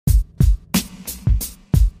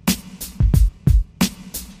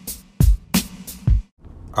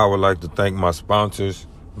I would like to thank my sponsors,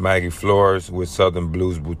 Maggie Flores with Southern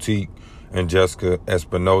Blues Boutique and Jessica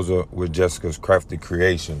Espinoza with Jessica's Crafty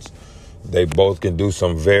Creations. They both can do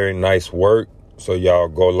some very nice work, so y'all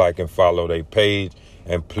go like and follow their page,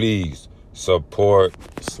 and please support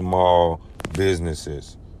small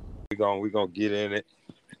businesses. We're gonna get in it.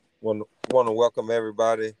 Want to welcome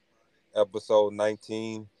everybody. Episode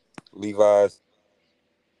 19, Levi's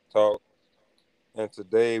Talk, and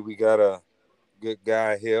today we got a good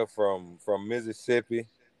guy here from Mississippi.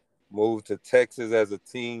 Moved to Texas as a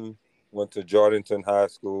teen. Went to Jordanton High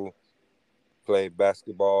School. Played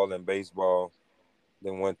basketball and baseball.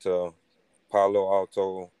 Then went to Palo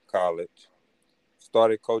Alto College.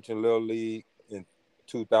 Started coaching Little League in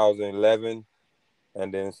 2011,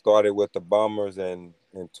 and then started with the Bombers in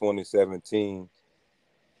 2017.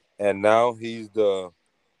 And now he's uh,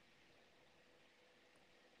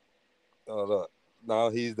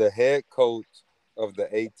 the head coach of the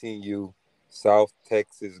 18U South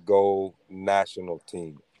Texas Gold National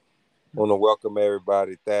Team. I want to welcome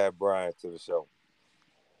everybody, Thad Bryant, to the show.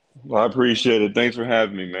 Well, I appreciate it. Thanks for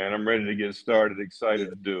having me, man. I'm ready to get started. Yeah. Excited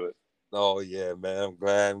to do it. Oh yeah, man.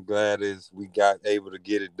 I'm glad we got able to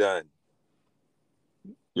get it done.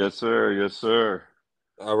 Yes, sir. Yes, sir.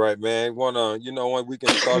 All right, man. When we can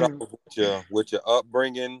start off with your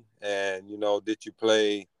upbringing, and did you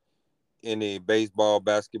play any baseball,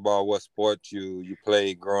 basketball? What sports you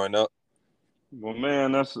played growing up? Well,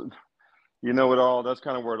 man, that's kind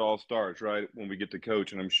of where it all starts, right? When we get to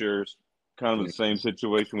coach, and I'm sure it's kind of the same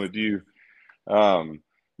situation with you. Um,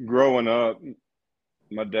 Growing up,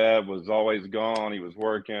 my dad was always gone. He was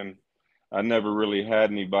working. I never really had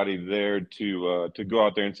anybody there to go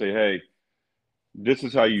out there and say, "Hey, this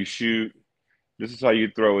is how you shoot. This is how you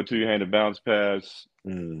throw a two-handed bounce pass.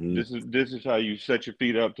 Mm-hmm. This is how you set your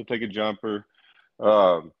feet up to take a jumper.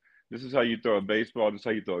 Um, this is how you throw a baseball. This is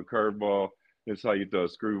how you throw a curveball. This is how you throw a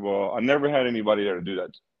screwball." I never had anybody there to do that.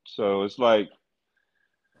 So it's like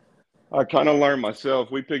I kind of learned myself.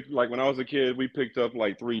 We picked, like when I was a kid, we picked up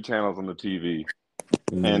like three channels on the TV.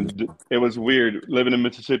 And it was weird. Living in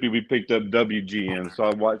Mississippi, we picked up WGN. So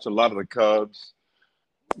I watched a lot of the Cubs,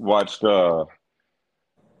 watched,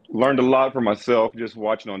 learned a lot for myself just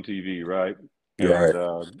watching on TV, right? Right.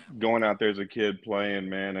 And going out there as a kid playing,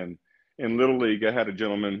 man. And in Little League, I had a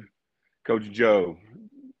gentleman, Coach Joe.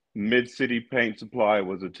 Mid City Paint Supply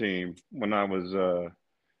was a team when I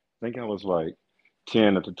think I was like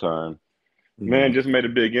 10 at the time. Man, just made a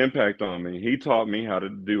big impact on me. He taught me how to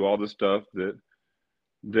do all the stuff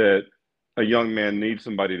that a young man needs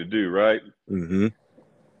somebody to do, right? Mm-hmm.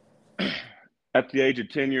 At the age of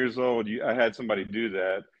 10 years old, I had somebody do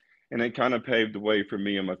that, and it kind of paved the way for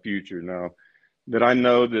me in my future. Now, did I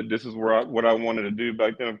know that this is what I wanted to do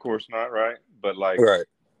back then? Of course not, right? But like Right.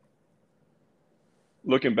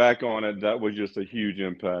 looking back on it, that was just a huge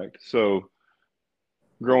impact. So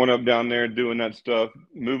growing up down there doing that stuff,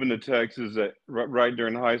 moving to Texas right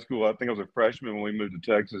during high school, I think I was a freshman when we moved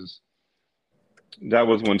to Texas. That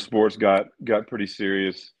was when sports got pretty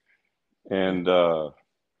serious, and I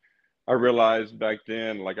realized back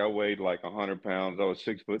then, like I weighed like 100 pounds. I was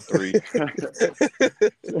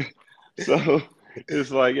 6'3". So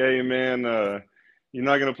it's like, hey man, you're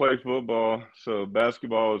not gonna play football, so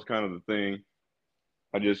basketball is kind of the thing.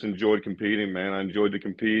 I just enjoyed competing, man. I enjoyed to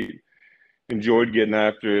compete, enjoyed getting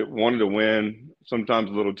after it, wanted to win, sometimes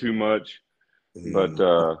a little too much, but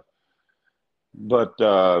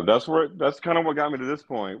that's kind of what got me to this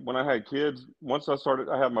point. When I had kids,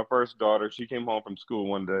 I had my first daughter. She came home from school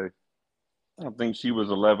one day. I think she was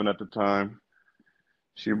 11 at the time.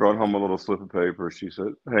 She brought home a little slip of paper. She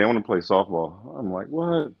said, "Hey, I want to play softball." I'm like,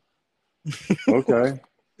 "What? Okay,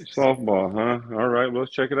 softball, huh? All right,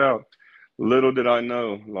 let's check it out." Little did I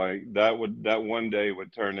know, like that one day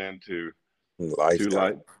would turn into to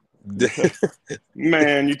Lifestyle. like,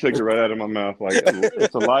 man, you took it right out of my mouth. Like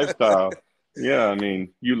it's a lifestyle. Yeah, I mean,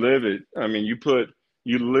 you live it. I mean, you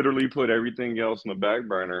literally put everything else on the back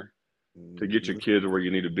burner to get your Mm-hmm. kids where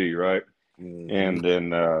you need to be, right? Mm-hmm. And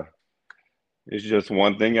then it's just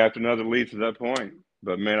one thing after another leads to that point.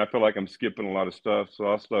 But man, I feel like I'm skipping a lot of stuff, so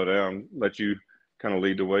I'll slow down, let you kind of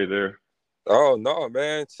lead the way there. Oh no,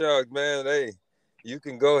 man, Chuck, man, hey, you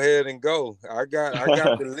can go ahead and go. I got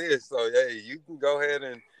the list, so hey, you can go ahead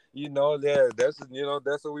and yeah, that's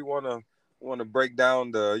what we want to break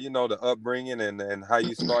down the upbringing and how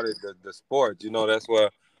you started the sport. That's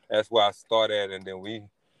where I started, and then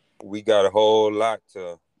we got a whole lot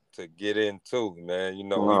to get into, man.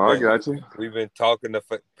 No, I got you. We've been talking the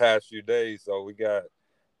past few days, so we got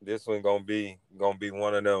this one gonna be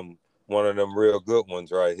one of them real good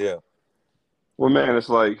ones right here. Well, man, it's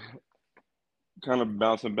like kind of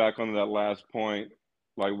bouncing back on that last point,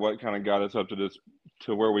 like what kind of got us up to this,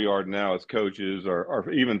 to where we are now as coaches or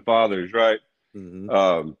even fathers, right? Mm-hmm.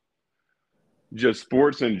 Um, just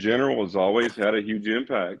sports in general has always had a huge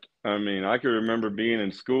impact. I mean, I can remember being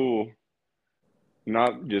in school,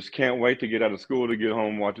 not just can't wait to get out of school to get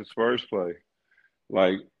home and watch the Spurs play.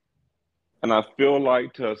 Like, and I feel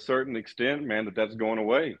like to a certain extent, man, that's going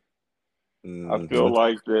away. I Mm-hmm. feel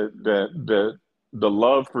like that the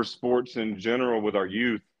love for sports in general with our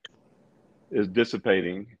youth is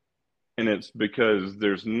dissipating, and it's because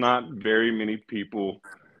there's not very many people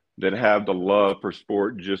that have the love for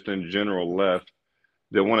sport just in general left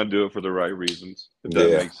that want to do it for the right reasons, if that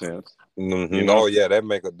Yeah. makes sense. You Mm-hmm. know? Oh yeah, that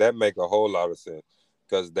make a whole lot of sense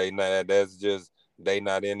because they not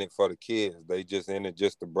in it for the kids. They just in it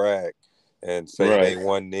just to brag and say they Right.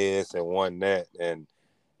 won this and won that, and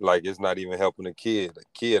like it's not even helping the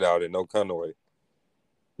kid out in no kind of way.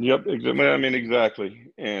 Yep. I mean,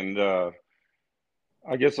 exactly. And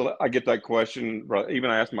I guess I get that question. Right. Even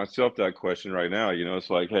I ask myself that question right now. You know, it's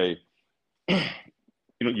like, hey,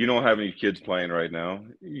 you don't have any kids playing right now.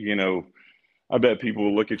 You know, I bet people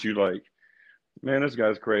will look at you like, man, this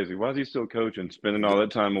guy's crazy. Why is he still coaching, spending all that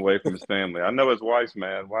time away from his family? I know his wife's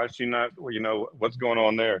mad. Why is she not? Well, you know, what's going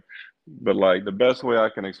on there? But like the best way I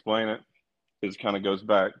can explain it is kind of goes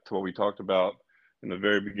back to what we talked about in the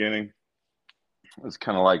very beginning. It's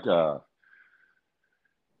kind of like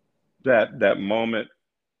that moment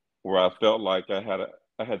where I felt like I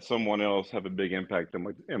had someone else have a big impact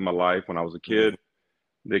in my life when I was a Mm-hmm. kid.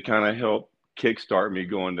 They kind of helped kickstart me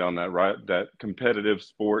going down that competitive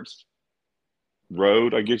sports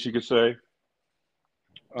road, I guess you could say.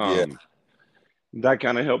 Yeah. Um, that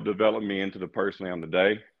kind of helped develop me into the person I am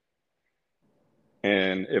today.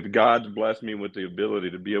 And if God's blessed me with the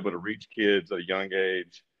ability to be able to reach kids at a young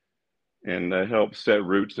age and help set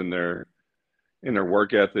roots in their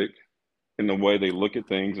work ethic, in the way they look at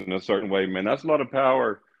things in a certain way, man, that's a lot of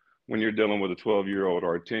power when you're dealing with a 12-year-old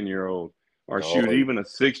or a 10-year-old or Oh shoot, yeah. even a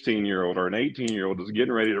 16-year-old or an 18-year-old that's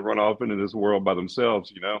getting ready to run off into this world by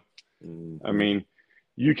themselves, you know? I Mm-hmm. mean,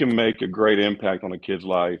 you can make a great impact on a kid's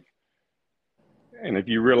life. And if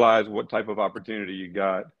you realize what type of opportunity you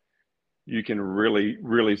got, you can really,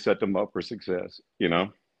 really set them up for success, you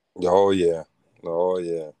know? Oh yeah. Oh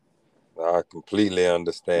yeah. I completely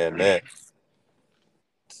understand that.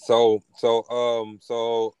 So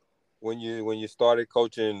when you started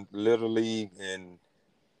coaching Little League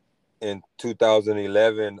in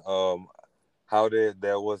 2011, how did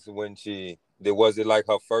that was when was it like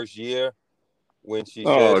her first year when she said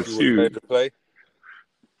Oh, she was ready shoot. to play?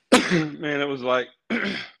 Man, it was like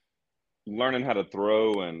learning how to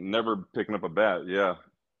throw and never picking up a bat. Yeah.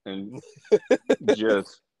 And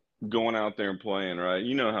just going out there and playing, right?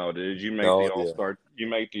 You know how it is. Oh yeah. You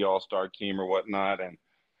make the all-star team or whatnot, and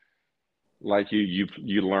like you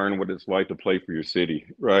learn what it's like to play for your city,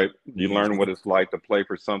 right? You learn Hmm. what it's like to play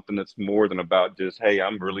for something that's more than about just, hey,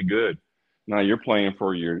 I'm really good. Now you're playing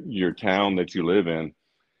for your town that you live in.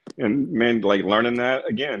 And man, like learning that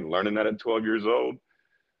at 12 years old,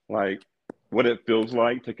 like what it feels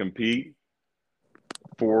like to compete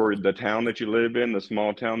for the town that you live in, the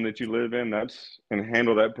small town that you live in, that's and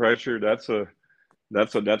handle that pressure. That's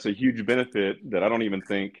a huge benefit that I don't even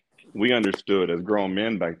think we understood as grown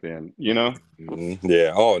men back then. You know, Hmm.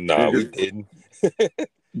 Yeah. Oh no, it we just didn't.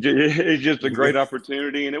 it's just a great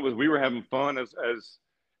opportunity, and it was we were having fun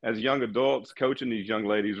as young adults coaching these young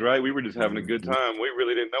ladies. Right, we were just having a good Mhm. time. We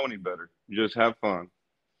really didn't know any better. Just have fun.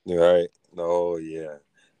 Right. Oh yeah.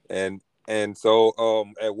 And so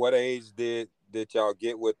at what age did y'all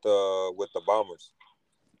get with the Bombers?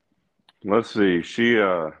 Let's see.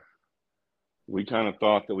 We kind of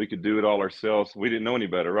thought that we could do it all ourselves. We didn't know any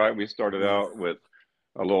better, right? We started out with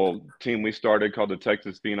a little team we started called the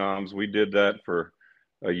Texas Phenoms. We did that for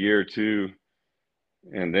a year or two,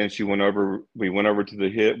 and then she went over. We went over to the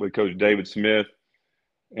hit with Coach David Smith,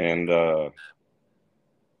 and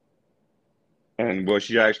well,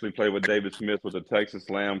 she actually played with David Smith with the Texas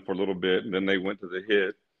Slam for a little bit, and then they went to the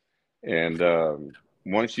hit. And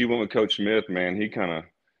once she went with Coach Smith, man, he kind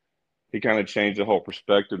of changed the whole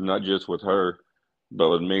perspective, not just with her, but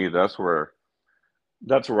with me. That's where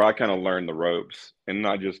I kind of learned the ropes and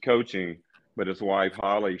not just coaching, but his wife,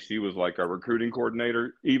 Holly, she was like our recruiting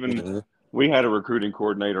coordinator. Even Hmm. we had a recruiting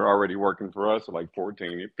coordinator already working for us at like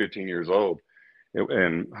 14, 15 years old.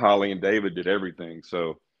 And Holly and David did everything.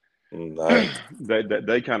 So Nice.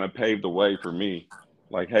 they kind of paved the way for me.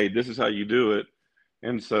 Like, hey, this is how you do it.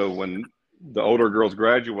 And so when the older girls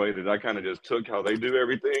graduated, I kind of just took how they do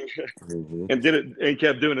everything Hmm. and did it and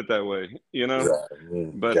kept doing it that way, you know? Right.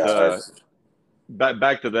 Mm, But guys.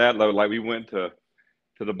 back to that, like we went to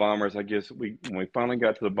the Bombers. I guess when we finally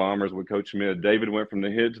got to the Bombers with Coach Schmidt, David went from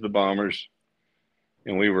the Hit to the Bombers,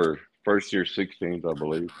 and we were first year 16th, I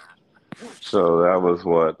believe. So that was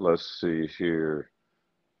what? Let's see here.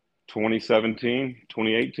 2017,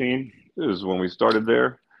 2018 is when we started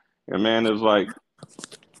there. And man, it was like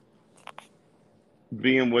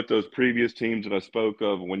being with those previous teams that I spoke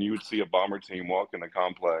of when you would see a Bomber team walk in the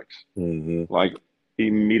complex. Mm-hmm. Like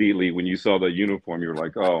immediately when you saw the uniform, you were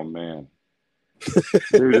like, oh man,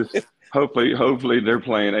 they're just hopefully they're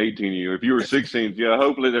playing 18U. If you were 16s, yeah,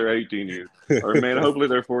 hopefully they're 18U. Or man, hopefully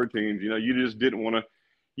they're 14s. You know, you just didn't want to.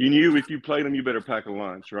 You knew if you played them, you better pack a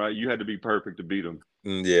lunch, right? You had to be perfect to beat them.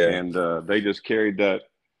 Yeah. And they just carried that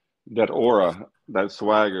aura, that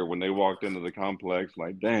swagger when they walked into the complex.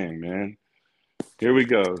 Like, dang man, here we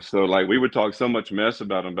go. So like we would talk so much mess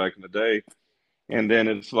about them back in the day, and then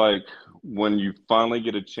it's like when you finally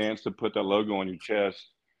get a chance to put that logo on your chest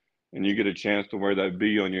and you get a chance to wear that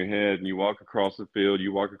B on your head and you walk across the field,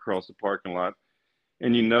 you walk across the parking lot,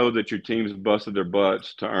 and you know that your team's busted their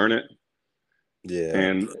butts to earn it, Yeah.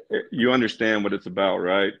 and you understand what it's about,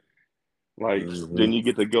 right? Like Mm-hmm. then you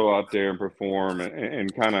get to go out there and perform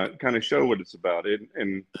and kind of show what it's about.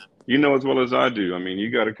 And you know as well as I do. I mean, you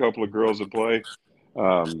got a couple of girls that play,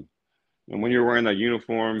 um, and when you're wearing that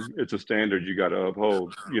uniform, it's a standard you got to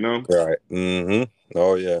uphold. You know? Right. Mm-hmm.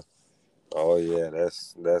 Oh yeah. Oh yeah.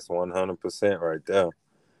 That's 100% right there.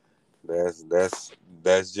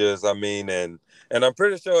 That's just, I mean, and I'm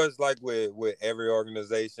pretty sure it's like with every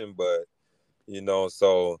organization, but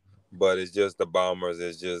so, but it's just the Bombers.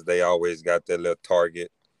 It's just they always got their little target.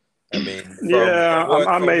 I mean, from Yeah, from what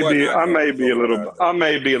I know, from what I know. I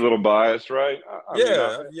may be a little biased, right? I mean,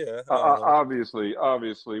 Yeah, yeah,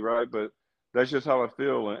 obviously, right? But that's just how I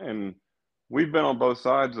feel, and we've been on both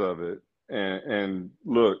sides of it. And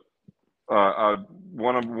look,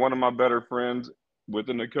 one of my better friends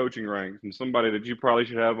within the coaching ranks, and somebody that you probably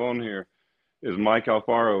should have on here is Mike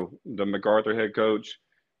Alfaro, the MacArthur head coach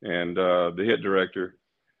and the hit director.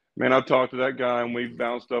 Man, I've talked to that guy, and we've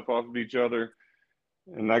bounced stuff off of each other.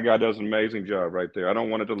 And that guy does an amazing job right there. I don't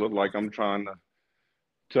want it to look like I'm trying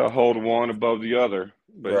to hold one above the other,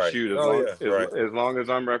 but right. shoot, Oh yeah, right. as long as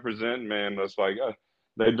I'm representing, man, that's like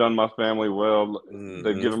they've done my family well. They've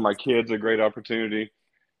Mm-hmm. given my kids a great opportunity,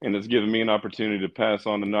 and it's given me an opportunity to pass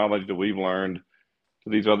on the knowledge that we've learned to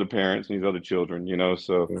these other parents and these other children. You know,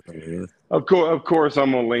 so Mm-hmm. of course,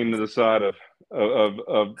 I'm gonna lean to the side of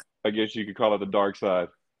I guess you could call it the dark side.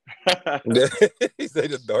 He say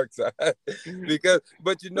the dark side because,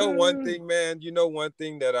 but one thing, man. One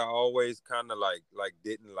thing that I always kind of like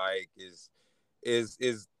didn't like is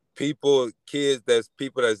kids that's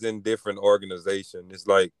people that's in different organizations. It's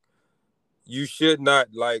like you should not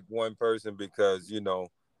like one person because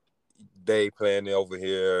they playing over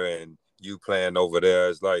here and you playing over there.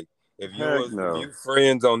 It's like Heck if no. you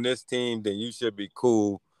friends on this team, then you should be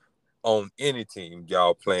cool on any team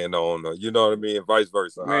y'all playing on, or you know what I mean, and vice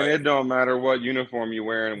versa. Man, it However don't matter what uniform you're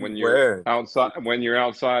wearing you wear, when you're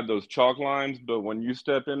outside those chalk lines, but when you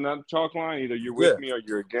step in that chalk line, either you're with yeah, me or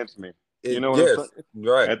you're against me. You know what I'm saying? yes,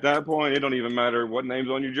 right. At that point, it don't even matter what name's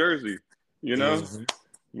on your jersey, you know?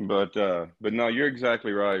 Mm-hmm. But no, you're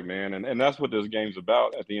exactly right, man. And that's what this game's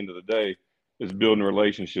about at the end of the day is building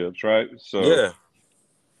relationships, right? So Yeah,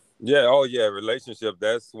 yeah, oh yeah, relationship.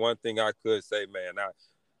 That's one thing I could say, man.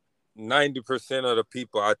 90% of the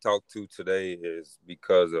people I talk to today is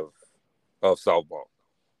because of softball.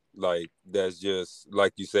 Like that's just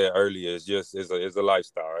like you said earlier. It's a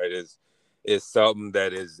lifestyle, right? It's something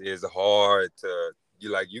that is hard to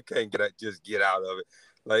you can't just get out of it.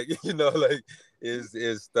 Like like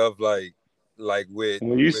is stuff like well, with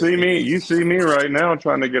me. you see me right now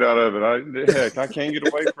trying to get out of it. I can't get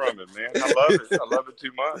away from it, man. I love it. I love it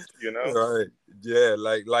too much, you know? Right. Yeah,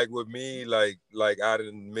 like with me, like I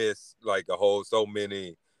didn't miss like a whole so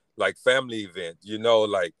many like family events,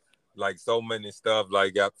 like so many stuff.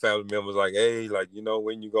 Like got family members like, hey, like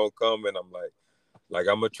when you gonna come? And I'm like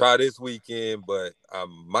I'm gonna try this weekend, but I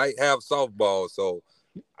might have softball, so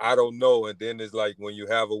I don't know. And then it's like when you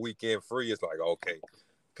have a weekend free, it's like okay,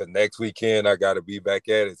 because next weekend I gotta be back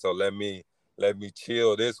at it. So let me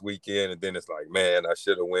chill this weekend, and then it's like, man, I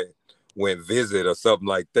should have went visit or something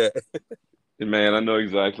like that. Man, I know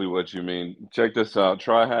exactly what you mean. Check this out.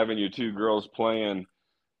 Try having your two girls playing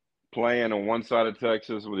on one side of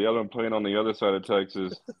Texas with the other one playing on the other side of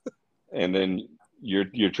Texas, and then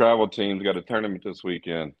your travel team's got a tournament this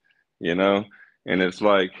weekend, you know? And it's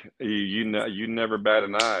like you never bat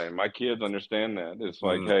an eye. My kids understand that. It's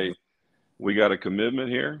like, Mhm. hey, we got a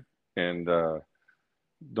commitment here, and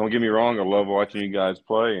don't get me wrong, I love watching you guys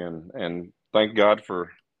play, and thank God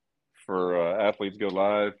for Athletes Go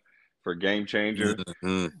Live, for Game Changer.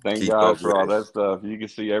 Mm-hmm. Thank Keep up God for with all it. that stuff. You can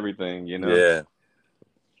see everything, Yeah.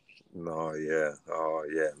 No, yeah. Oh,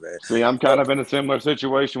 yeah, man. See, I'm kind of in a similar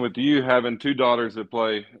situation with you having two daughters that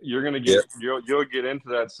play. You're gonna Yeah. you'll get into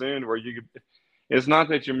that soon where it's not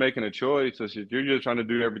that you're making a choice, it's just you're just trying to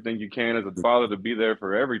do everything you can as a father to be there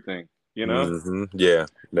for everything, you know? Mm-hmm. Yeah.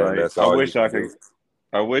 Then Like that's all you can do.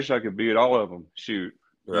 I wish I could be at all of them. Shoot.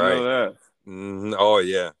 You know Right. that. Mm-hmm. Oh,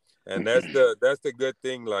 yeah. And that's the good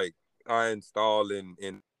thing. Like I install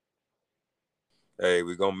in. Hey,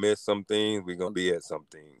 we're gonna miss some things. We're gonna be at some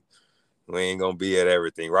things. We ain't gonna be at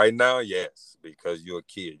everything right now. Yes, because you're a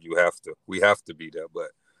kid. You have to. We have to be there. But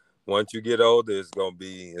once you get older, it's gonna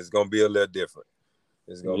be a little different.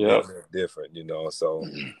 It's gonna be a Yep. little different, So,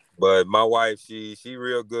 but my wife, she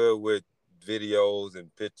real good with videos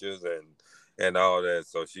and pictures and all that.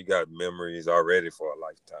 So she got memories already for a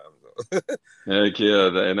lifetime. So. Heck yeah,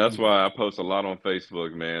 and that's why I post a lot on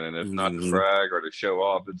Facebook, man. And it's not to Hmm. brag or to show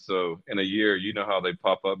off. It's so in a year, you know how they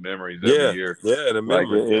pop up memories every Yeah, year. yeah, the Like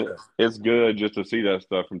memory. Yeah. it's good just to see that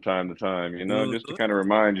stuff from time to time, just to Hmm. kind of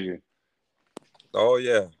remind you. Oh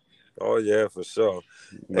yeah, oh yeah, for sure.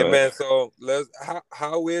 Hey But man, so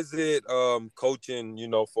how is it coaching?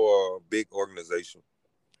 For a big organization.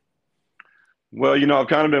 well, I've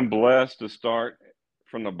kind of been blessed to start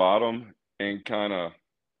from the bottom and kind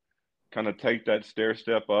of take that stair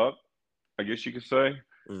step up, I guess you could say.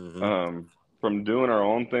 Mm-hmm. Um, from doing our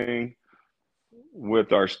own thing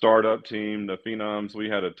with our startup team, the Phenoms, we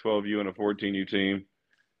had a 12U and a 14U team.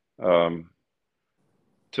 Um,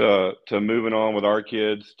 to moving on with our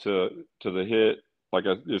kids to the hit,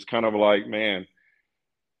 it's kind of like, man,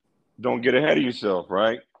 don't get ahead of yourself,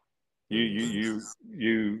 right? You you Mm-hmm. you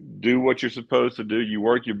you do what you're supposed to do. You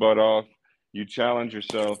work your butt off. You challenge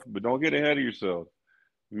yourself, but don't get ahead of yourself.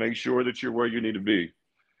 Make sure that you're where you need to be.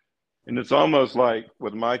 And it's almost like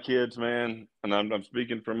with my kids, man, and I'm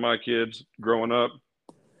speaking from my kids growing up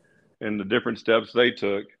and the different steps they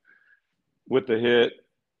took with the hit,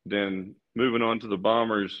 then moving on to the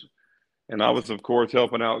Bombers. And I was, of course,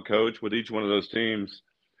 helping out coach with each one of those teams.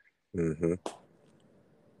 Mm-hmm.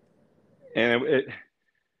 And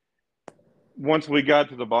once we got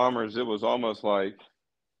to the Bombers, it was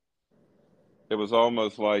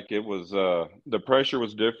the pressure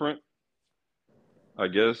was different, I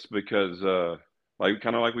guess, because like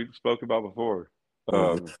kind of like we spoke about before.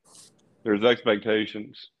 Mm-hmm. Um, there's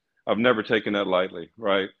expectations. I've never taken that lightly,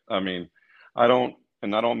 right? I mean, I don't,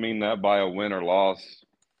 and I don't mean that by a win or loss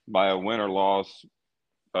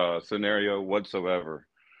scenario whatsoever.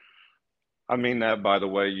 I mean that by the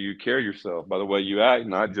way you carry yourself, by the way you act,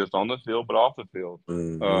 not just on the field but off the field.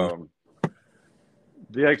 Mm-hmm. Um,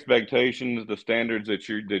 the expectations, the standards that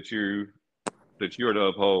you're to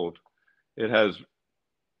uphold. It has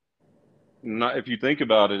not. If you think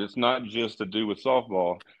about it, it's not just to do with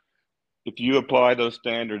softball. If you apply those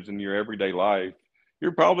standards in your everyday life,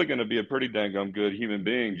 you're probably going to be a pretty dang good human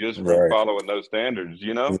being just from Right. following those standards.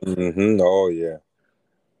 Mm-hmm. Oh yeah.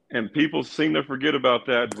 And people seem to forget about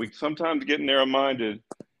that. We sometimes get narrow minded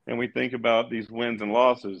and we think about these wins and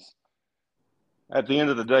losses. At the end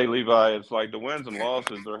of the day, Levi, it's like the wins and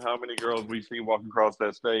losses are how many girls we see walking across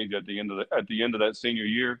that stage at the end of that senior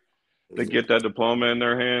year that get that diploma in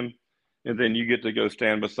their hand, and then you get to go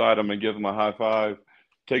stand beside them and give them a high five,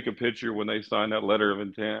 take a picture when they sign that letter of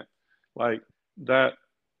intent. Like that,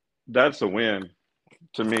 that's a win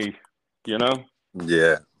to me, you know.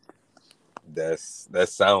 Yeah. That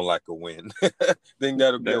sounds like a win. Think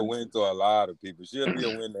that'll be a That win to a lot of people. Should be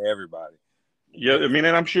a win to everybody. yeah, I mean,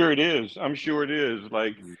 and I'm sure it is. I'm sure it is.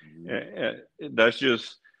 Like Mm-hmm. that's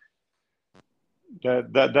just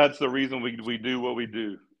that's the reason we do what we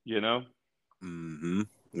do, you know. Mm-hmm.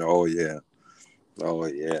 Oh yeah. Oh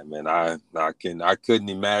yeah, man. I couldn't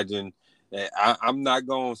imagine. I'm not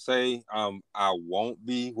gonna say I won't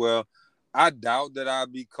be. Well, I doubt that I'll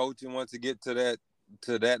be coaching once to get to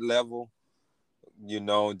that level.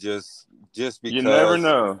 Just You never because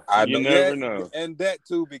know. I You know. Yeah, never know. and that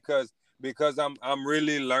too because I'm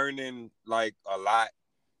really learning like a lot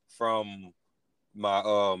from my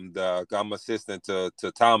the I'm assistant to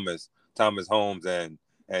Thomas Holmes and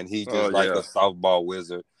he Oh just like a yeah, softball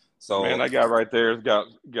wizard. man, So that guy right there has got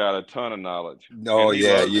a ton of knowledge, and no, he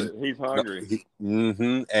yeah, loves it. He's hungry.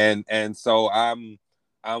 and so I'm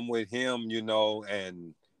with him,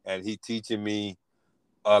 and he teaching me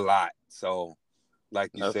a lot. So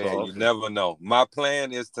like you That's said, you awesome. never know. My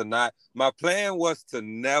plan was to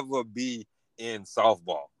never be in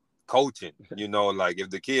softball coaching, like if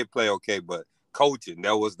the kid play okay, but coaching,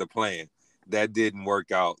 that was the plan. that didn't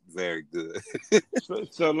work out very good.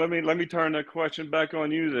 So let me turn that question back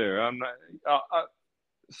on you there. I'm not.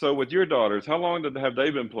 So with your daughters, how long have they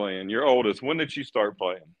been playing? Your oldest, when did she start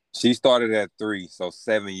playing? She started at 3, so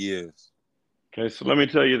 7 years. Okay, so let me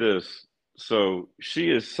tell you this. So she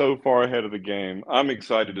is so far ahead of the game. I'm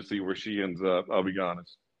excited to see where she ends up. I'll be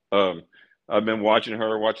honest. Um, I've been watching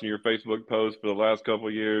her, watching your Facebook posts for the last couple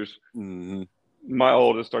of years. Mm-hmm. My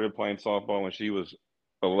oldest started playing softball when she was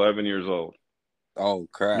 11 years old. Oh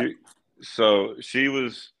crap! You, so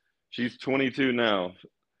she's 22 now.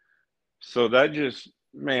 So that just,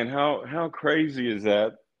 man, how crazy is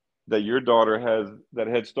that? That your daughter has that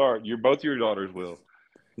head start. Both your daughters will,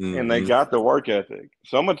 and they Mm-hmm. got the work ethic.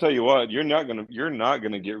 So I'm gonna tell you what, you're not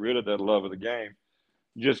gonna get rid of that love of the game.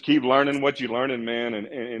 Just keep learning what you're learning, man,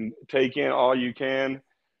 and take in all you can,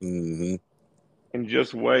 Mm-hmm. and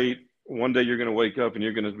just wait. One day you're gonna wake up and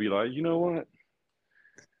you're gonna be like, you know what,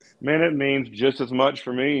 man, it means just as much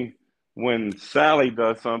for me when Sally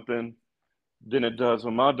does something than it does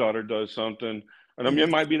when my daughter does something. And I mean, it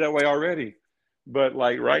might be that way already, but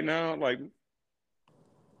like right now, like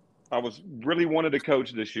I was really wanted to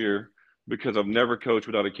coach this year because I've never coached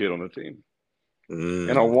without a kid on the team.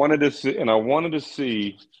 And I Mm-hmm. wanted to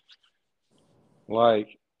see, like,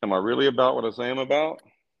 am I really about what I say I'm about?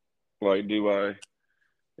 Like,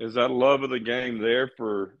 is that love of the game there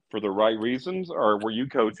for the right reasons, or were you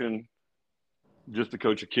coaching just to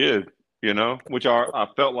coach a kid? Which I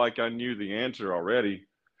felt like I knew the answer already.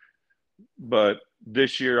 But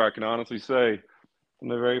this year, I can honestly say, from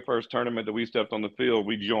the very first tournament that we stepped on the field,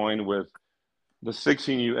 we joined with the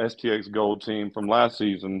 16U STX Gold team from last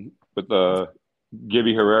season with the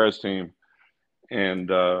Gibby Herrera's team. And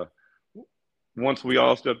once we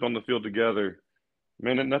all stepped on the field together,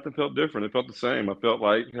 man, nothing felt different. It felt the same. I felt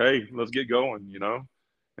like, hey, let's get going.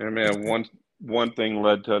 And man, one thing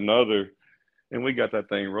led to another, and we got that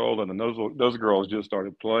thing rolling. And those girls just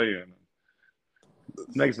started playing.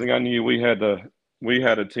 Next thing I knew, we had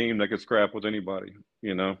a team that could scrap with anybody.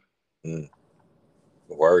 Mm.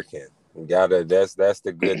 Working. You gotta. That's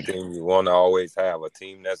the good thing. You want to always have a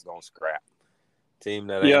team that's gonna scrap. Team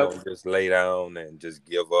that ain't Yeah. gonna just lay down and just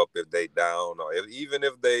give up if they down, or even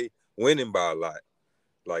if they winning by a lot.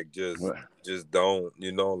 Like just don't,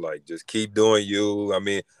 like just keep doing you. I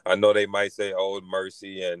mean, I know they might say old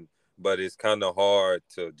mercy, but it's kind of hard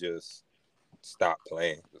to just stop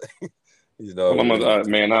playing. Well, I'm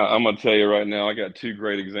gonna tell you right now. I got two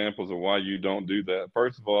great examples of why you don't do that.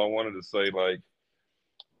 First of all, I wanted to say, like,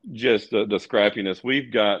 just the scrappiness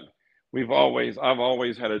I've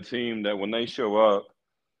always had a team that when they show up,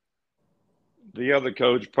 the other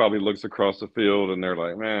coach probably looks across the field and they're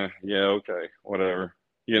like, man, yeah, okay, whatever.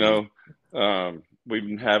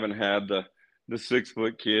 We haven't had the 6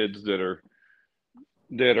 foot kids that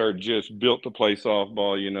are just built to play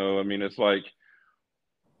softball. I mean, it's like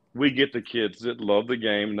we get the kids that love the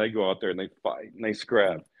game and they go out there and they fight and they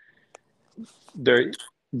scrap. They're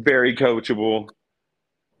very coachable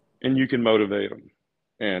and you can motivate them.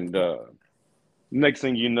 And next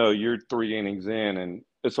thing you know, you're 3 innings in and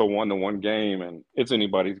it's a 1-to-1 game and it's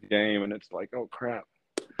anybody's game. And it's like, oh, crap.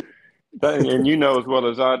 And you know as well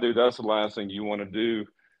as I do, that's the last thing you want to do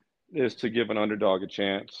is to give an underdog a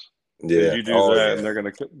chance. Because Yeah. you do Oh that yeah.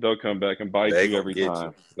 and they'll come back and bite They you gonna every get you.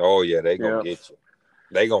 time. Oh yeah, they gonna Yeah. get you.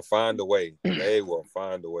 They gonna find a way. They will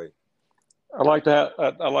find a way. I like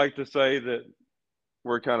to say that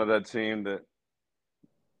we're kind of that team that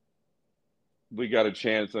we got a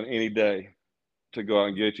chance on any day to go out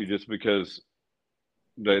and get you just because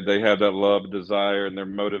they have that love, desire, and they're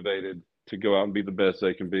motivated to go out and be the best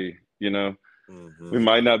they can be. Mm-hmm. We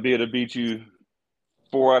might not be able to beat you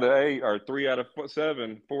 4 out of 8 or 3 out of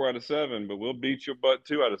 7, 4 out of 7, but we'll beat your butt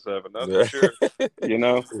 2 out of 7. That's for Yeah. sure. We And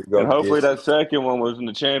gonna hopefully get you. that second one was in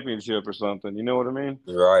the championship or something. You know what I mean?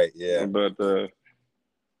 Right. Yeah. But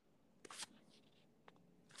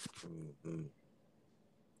Mm-hmm.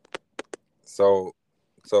 So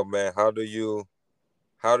man, how do you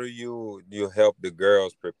help the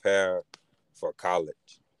girls prepare for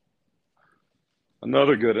college?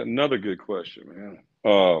 another good question, man.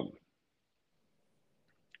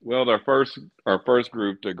 Well, our first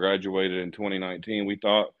group that graduated in 2019, we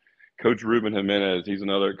thought Coach Ruben Jimenez, he's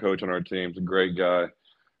another coach on our team, he's a great guy,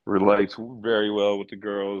 relates very well with the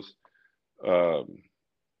girls. Um,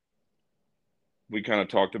 we kind of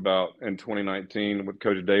talked about in 2019 with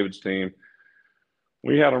Coach David's team,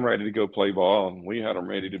 we had them ready to go play ball. We had them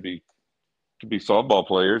ready to be softball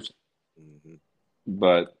players, Mm-hmm.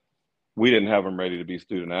 but we didn't have them ready to be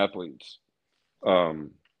student athletes.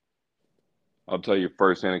 Um, I'll tell you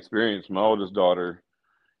firsthand experience. My oldest daughter,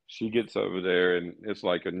 She gets over there, and it's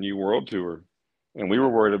like a new world to her. And we were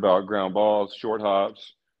worried about ground balls, short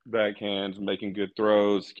hops, backhands, making good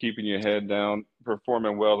throws, keeping your head down,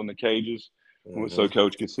 performing well in the cages, so Mm-hmm.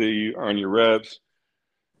 coach could see you, earn your reps.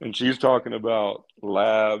 And she's talking about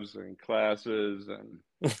labs and classes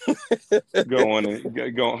and going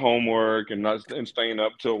homework and not and staying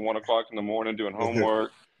up till 1 o'clock in the morning doing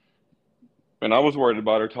homework. And I was worried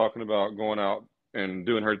about her talking about going out and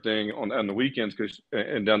doing her thing on the weekends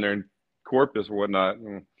and down there in Corpus or whatnot.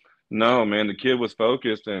 And no, man, the kid was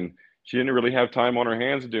focused and she didn't really have time on her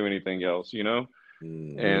hands to do anything else, you know.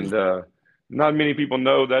 Mm-hmm. And not many people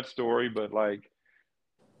know that story, but like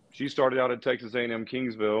she started out at Texas A&M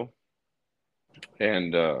Kingsville,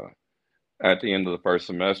 and at the end of the first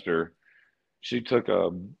semester, she took a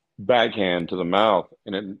backhand to the mouth,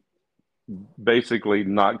 and it basically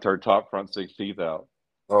knocked her top front six teeth out.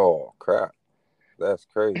 Oh crap, that's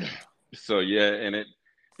crazy. So yeah, and it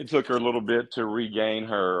took her a little bit to regain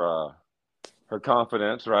her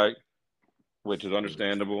confidence, right? Which is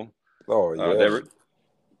understandable. Oh Uh, yeah. they were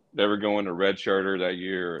they were going to redshirt her that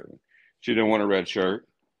year. She didn't want a red shirt,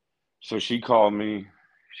 so she called me.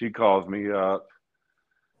 She calls me up.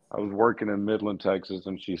 I was working in Midland, Texas,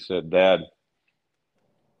 and she said, "Dad,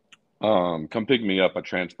 come pick me up. I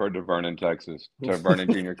transferred to Vernon, Texas, to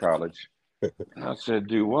Vernon Junior College." And I said,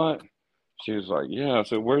 "Do what?" She was like, "Yeah." I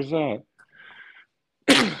said, "Where's that?"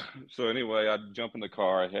 So anyway, I jump in the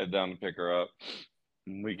car, I head down to pick her up.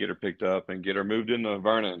 And we get her picked up and get her moved into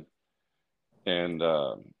Vernon. And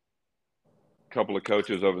a couple of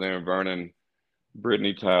coaches over there in Vernon,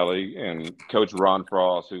 Brittany Talley and Coach Ron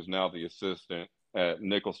Frost, who's now the assistant at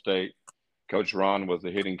Nickel State. Coach Ron was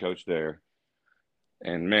the hitting coach there.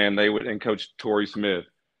 And man, and Coach Torrey Smith,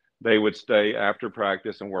 they would stay after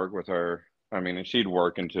practice and work with her. I mean, and she'd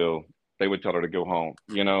work until they would tell her to go home.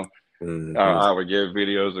 You know, Mm-hmm. I would give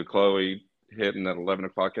videos of Chloe hitting at 11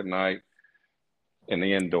 o'clock at night in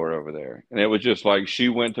the indoor over there. And it was just like she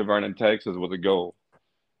went to Vernon, Texas with a goal.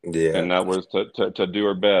 Yeah. And that was to do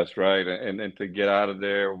her best, right? And to get out of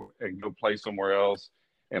there and go play somewhere else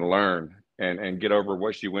and learn and get over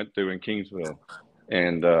what she went through in Kingsville.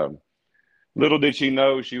 And little did she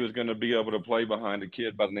know she was going to be able to play behind a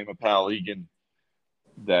kid by the name of Pal Egan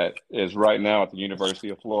that is right now at the University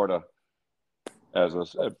of Florida as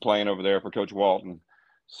playing over there for Coach Walton.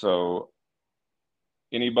 So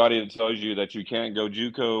anybody that tells you that you can't go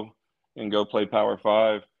JUCO and go play Power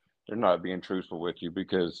Five, they're not being truthful with you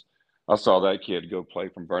because I saw that kid go play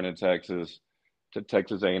from Vernon, Texas, to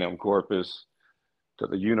Texas A&M Corpus to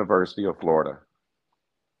the University of Florida.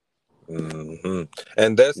 Mm-hmm.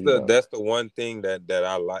 And that's You know, the one thing that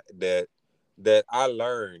I like that I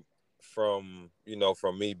learned from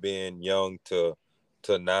from me being young to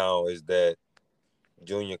now is that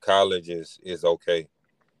junior college is okay.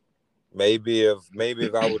 Maybe if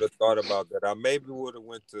I would have thought about that, I maybe would have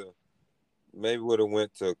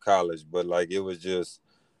went to college, but like it was just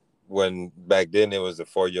when back then it was a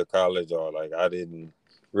 4-year college, or like I didn't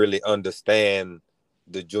really understand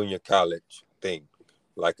the junior college thing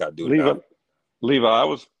like I do Levi, now. Levi, I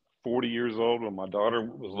was 40 years old when my daughter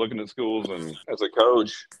was looking at schools, and as a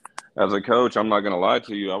coach, I'm not going to lie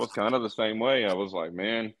to you, I was kind of the same way. I was like,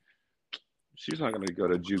 man, she's not going to go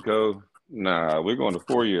to JUCO. Nah, we're going to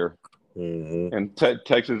 4 year. Mm-hmm. And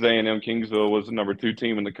Texas A&M Kingsville was the number 2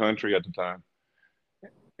 team in the country at the time,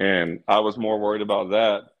 and I was more worried about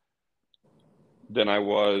that than I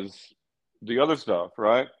was the other stuff,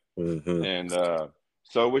 right? Mm-hmm. And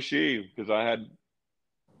so was she because I had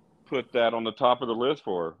put that on the top of the list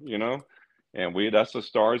for her, you know. And that's the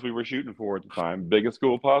stars we were shooting for at the time, biggest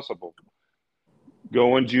school possible.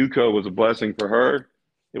 Going JUCO was a blessing for her.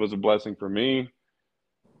 It was a blessing for me.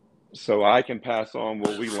 So I can pass on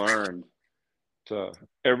what we learned to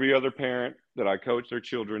every other parent that I coach their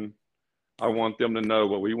children. I want them to know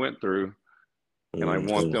what we went through, and I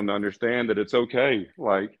want Mm-hmm. them to understand that it's okay.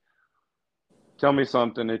 Like, tell me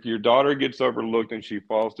something. If your daughter gets overlooked and she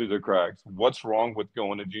falls through the cracks, what's wrong with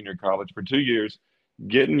going to junior college for 2 years,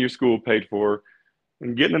 getting your school paid for,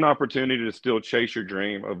 and getting an opportunity to still chase your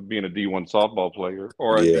dream of being a D1 softball player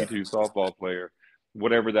or a Yeah. D2 softball player,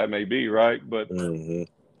 whatever that may be, right? But Mm-hmm.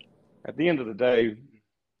 at the end of the day,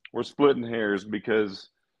 we're splitting hairs because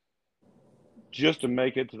just to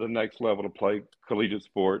make it to the next level to play collegiate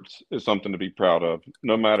sports is something to be proud of,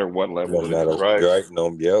 no matter what No level it is, matter right? right. No.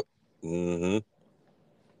 Yep. Mm-hmm.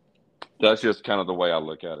 That's just kind of the way I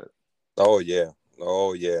look at it. Oh yeah.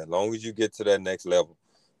 Oh yeah. As long as you get to that next level,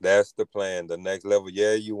 that's the plan. The next level.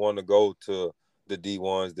 Yeah, you want to go to the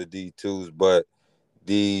D1s, the D2s, but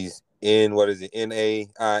these in what is it?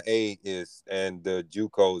 NAIA is and the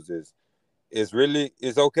JUCOs is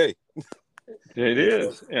it's okay. It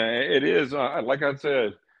It's is. It is. Like I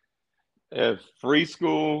said, if free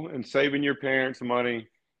school and saving your parents money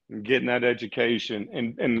and getting that education,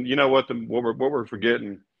 and you know what what we're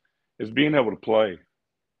forgetting is being able to play,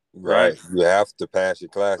 right? right. You have to pass your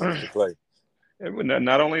classes to play. And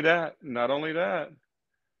not only that,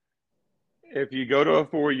 if you go to a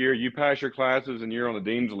 4 year, you pass your classes and you're on the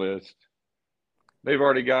dean's list, they've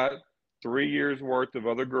already got 3 years worth of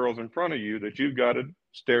other girls in front of you that you've got to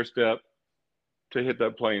stair step to hit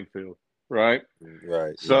that playing field, right?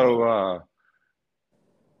 Right. Yeah. So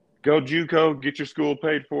go JUCO, get your school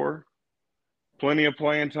paid for, plenty of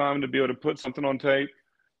playing time to be able to put something on tape.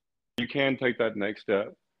 You can take that next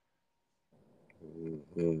step.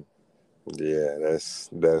 Hmm. Yeah. That's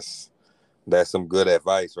some good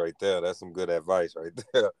advice right there. That's some good advice right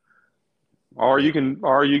there. Or you can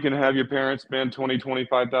have your parents spend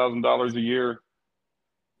 $25,000 a year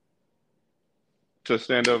to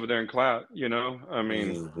stand over there and clap. I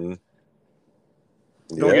mean, Hmm.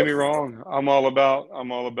 don't get Yep. me wrong. I'm all about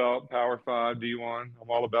Power Five, D1. I'm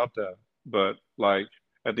all about that. But like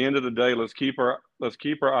at the end of the day, let's keep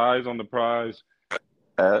our eyes on the prize.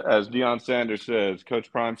 As Deion Sanders says,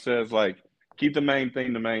 Coach Prime says, like keep the main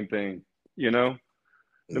thing the main thing. You know,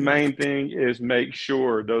 the Mm. main thing is make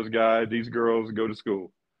sure those guys, these girls, go to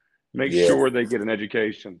school. Make Yeah. sure they get an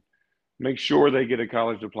education. Make sure they get a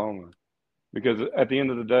college diploma. Because at the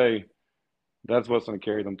end of the day, that's what's going to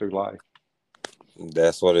carry them through life.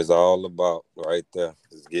 That's what it's all about right there.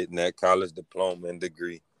 Is getting that college diploma and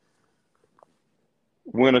degree.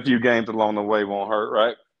 Win a few games along the way won't hurt,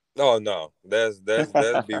 right? Oh no, that'd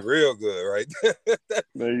be real good right there.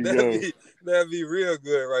 There you that'd go. be that'd be real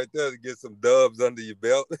good right there to get some dubs under your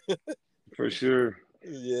belt. For sure.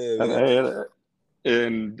 Yeah, And man.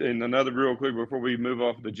 and another real quick before we move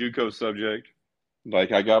off the JUCO subject,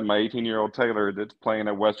 like I got my 18-year-old Taylor that's playing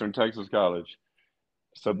at Western Texas College.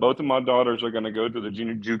 So both of my daughters are going to go to the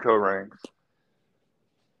junior JUCO ranks.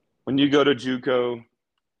 When you go to JUCO,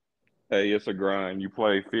 hey, it's a grind. You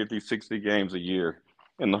play 50, 60 games a year.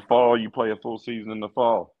 In the fall, you play a full season in the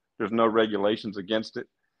fall. There's no regulations against it.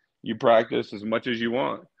 You practice as much as you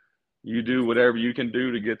want. You do whatever you can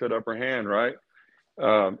do to get that upper hand, right?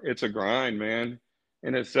 It's a grind, man.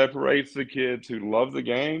 And it separates the kids who love the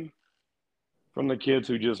game from the kids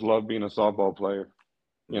who just love being a softball player,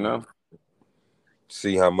 you Mm. know?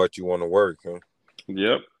 See how much you want to work, huh?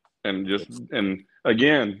 Yep. And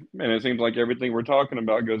again, and it seems like everything we're talking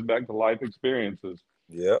about goes back to life experiences.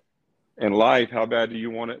 Yep. In life, how bad do you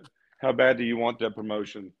want it? How bad do you want that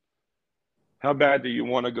promotion? How bad do you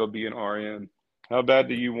want to go be an RN? How bad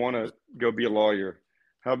do you want to go be a lawyer?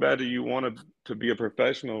 How bad do you want to be a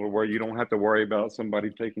professional where you don't have to worry about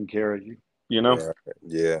somebody taking care of you? You know? Right.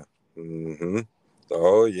 Yeah. Hmm.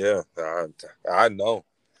 Oh yeah. I know.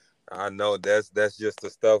 I know. That's just the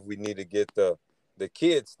stuff we need to get the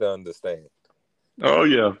kids to understand. Oh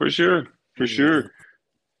yeah, for sure. For Hmm. sure.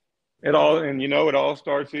 It all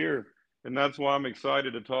starts here. And that's why I'm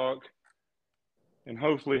excited to talk and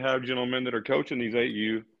hopefully have gentlemen that are coaching these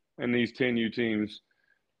 8U and these 10U teams.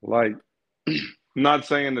 Like, I'm not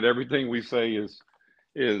saying that everything we say is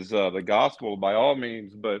the gospel by all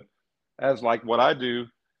means, but as like what I do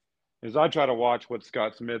is I try to watch what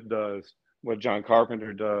Scott Smith does, what John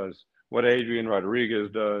Carpenter does, what Adrian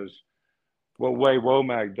Rodriguez does, what Way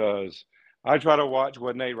Womack does. I try to watch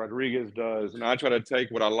what Nate Rodriguez does, and I try to take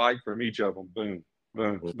what I like from each of them. Boom,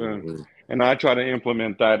 boom, boom. Hmm. And I try to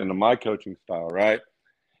implement that into my coaching style, right?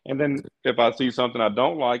 And then if I see something I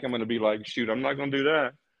don't like, I'm going to be like, shoot, I'm not going to do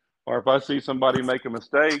that. Or if I see somebody make a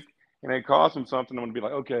mistake and it costs them something, I'm going to be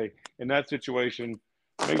like, okay, in that situation,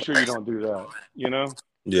 make sure you don't do that. You know,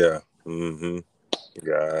 Yeah. Hmm.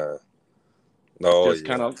 Yeah. Oh just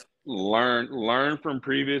kind yeah. of learn from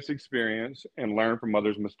previous experience and learn from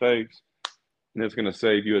others' mistakes, and it's going to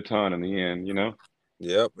save you a ton in the end. You know.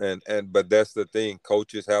 Yep. And but that's the thing.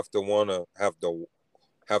 Coaches have to want to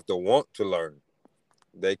learn.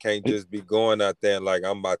 They can't just be going out there and like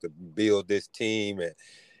I'm about to build this team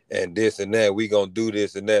and this and that. We gonna do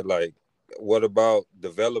this and that. Like, what about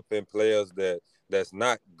developing players that's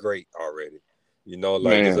not great already?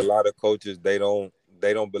 Like there's a Man, lot of coaches they don't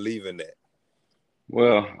believe in that.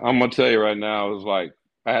 well, I'm gonna tell you right now, it was like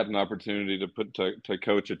I had an opportunity to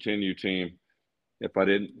coach a 10U team if I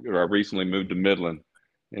didn't, or I recently moved to Midland,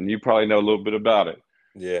 and you probably know a little bit about it.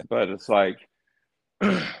 Yeah. But it's like,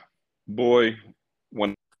 boy,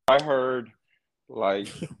 when I heard like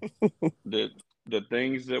the the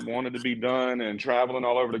things that wanted to be done and traveling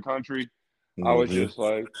all over the country, I was Hmm. just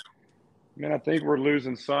like, man, I think we're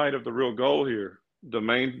losing sight of the real goal here. the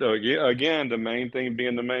main thing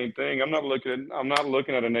being the main thing. I'm not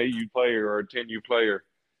looking at an AU player or a 10U player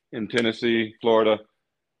in Tennessee, Florida,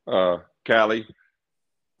 Cali.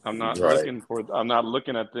 Right. I'm not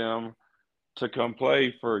looking at them to come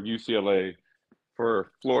play for UCLA,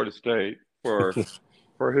 for Florida State, for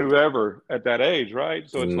whoever at that age, right?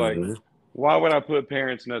 So it's like, Mm-hmm. why would I put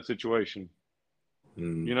parents in that situation?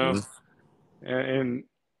 You know? Mm-hmm. And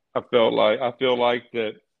I feel like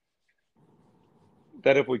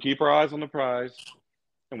that if we keep our eyes on the prize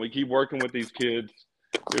and we keep working with these kids,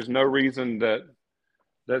 there's no reason that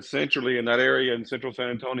centrally in that area in central San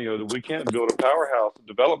Antonio that we can't build a powerhouse of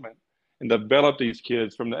development and develop these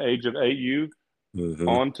kids from the age of 8U Mm-hmm.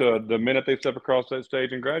 on to the minute they step across that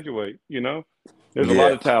stage and graduate. There's a lot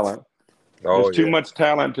Yeah. of talent. Oh There's too yeah. much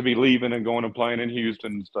talent to be leaving and going and playing in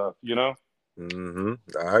Houston and stuff. Mm-hmm.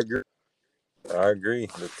 I agree. I agree.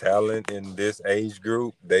 The talent in this age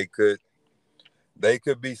group, they could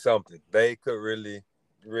be something. They could really,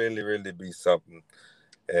 really, really be something.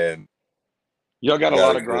 And Y'all got a lot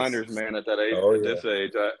gotta of just grinders, man, at that age, oh at yeah. this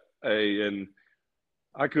age. And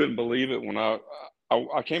I couldn't believe it when I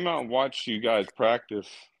came out and watched you guys practice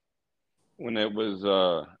when it was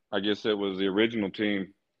I guess it was the original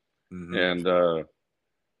team, Mm-hmm. and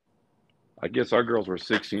I guess our girls were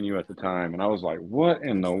 16U at the time, and I was like, what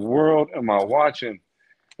in the world am I watching?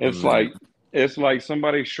 It's Mm-hmm. like it's like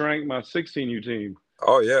somebody shrank my 16U team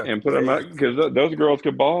Oh yeah. and put them out because those girls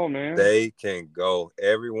could ball, man. They can go.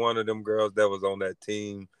 Every one of them girls that was on that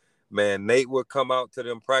team, man, Nate would come out to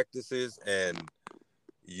them practices and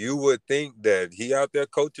you would think that he out there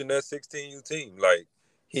coaching that 16U team. Like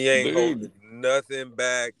he ain't holding Dude, nothing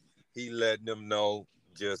back. He letting them know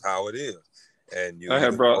just how it is. And you I had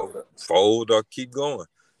either brought fold or keep going.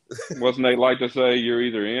 what's Nate like to say? You're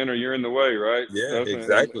either in or you're in the way, right? Yeah, That's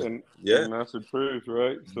exactly. Yeah. and that's the truth,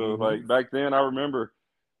 right? So Mm-hmm. like back then, I remember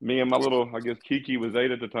me and my little, I guess Kiki was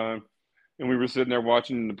 8 at the time, and we were sitting there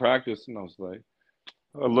watching the practice, and I was like,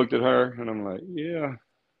 I looked at her, and I'm like, yeah,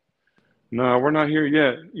 no, we're not here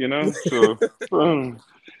yet, So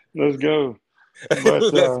let's go,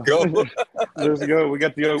 but Let's go. let's go. We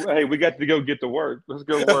got to go. Hey, we got to go get to work. Let's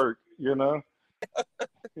go work.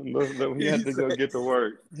 And we had he to go say, get to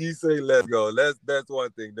work. he say, let's go. That's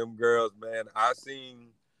one thing. Them girls, man, I seen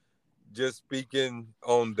just speaking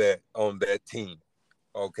on that team.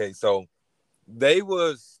 Okay, so they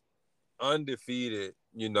was undefeated.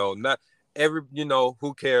 Not every.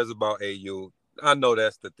 Who cares about AU? I know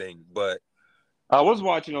that's the thing, but I was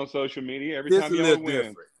watching on social media every this time a y'all little would win.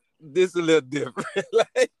 different. This a little different.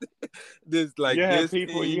 Like this You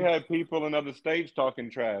team. had people in other states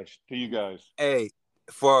talking trash to you guys. Hey,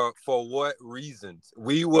 for what reasons?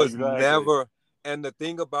 We was Exactly. never. And the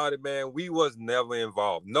thing about it, man, we was never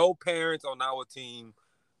involved. No parents on our team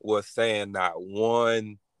was saying not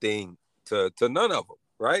one thing to none of them,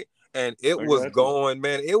 right? And it I was got you. going,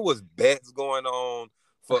 man. It was bets going on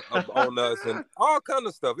on us and all kind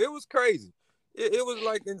of stuff. It was crazy. It was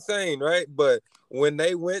like insane, right? But when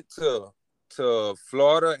they went to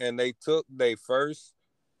Florida and they took their first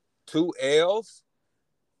two L's,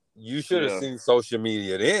 you should have Yeah. seen social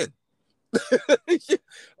media then.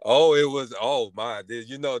 Oh, it was my,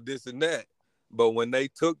 this and that. But when they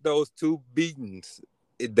took those two beatings,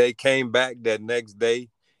 they came back that next day,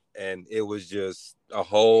 and it was just a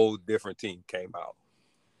whole different team came out.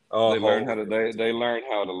 A whole different They team. learned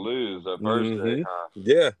how to lose that first day, Mm-hmm. huh?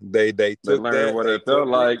 Yeah, they They took learned that. what They it felt took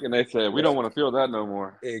it. like, and they said, "We Yep. don't want to feel that no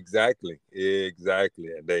more." Exactly. And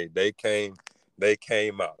they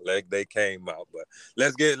came out. Like they came out. But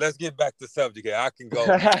let's get back to subject here. I can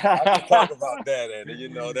talk about that, and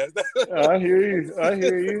that's I hear you. I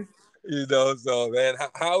hear you. so man,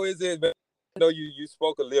 how is it, man? I know you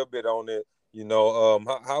spoke a little bit on it.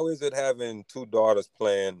 How is it having two daughters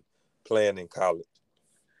playing in college?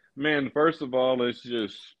 Man, first of all, it's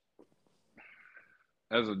just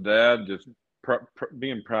as a dad, just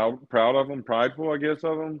being proud of them, prideful, I guess,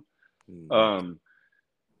 of them. Mm-hmm. Um,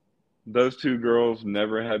 those two girls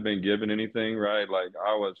never had been given anything, right? Like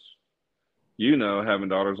I was, having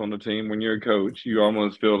daughters on the team when you're a coach, you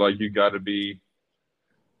almost feel like Extra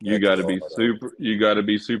hard on them. you got to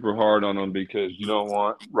be super hard on them because you don't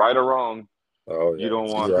want right or wrong, Oh you yeah, don't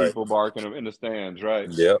want you're right. people barking in the stands, right?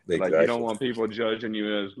 Yep, Like you don't exactly. want people judging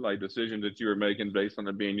you as like decisions that you were making based on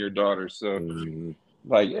it being your daughter. So Mm-hmm.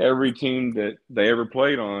 like every team that they ever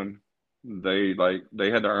played on, they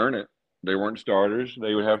had to earn it. They weren't starters.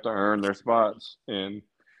 They would have to earn their spots. And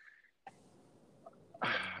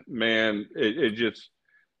man, it just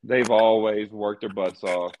they've always worked their butts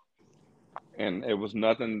off. And it was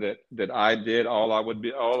nothing that I did. All I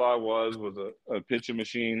was a pitching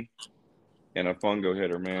machine and a fungo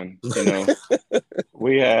hitter, man. You know,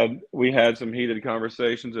 we had some heated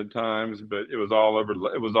conversations at times, but it was all over.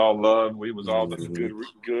 It was all love. We was all the Mm-hmm.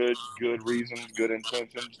 good reasons, good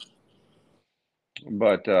intentions.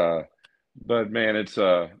 But man, it's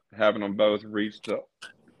having them both reach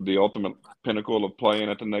the ultimate pinnacle of playing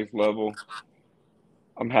at the next level.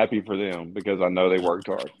 I'm happy for them because I know they worked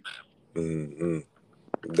hard. Mm-hmm.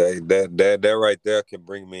 That right there can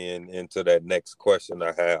bring me into that next question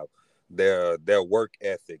I have. Their work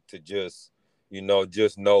ethic to just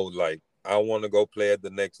know like I want to go play at the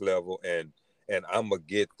next level and I'm gonna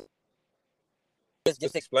get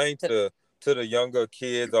just explain to the younger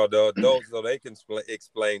kids or the adults so they can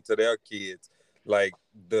explain to their kids like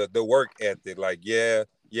the work ethic. Like yeah,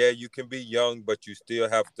 you can be young, but you still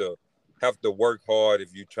have to work hard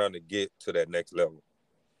if you're trying to get to that next level.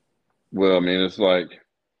 Well, I mean, it's like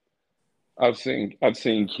I've seen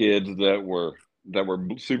kids that were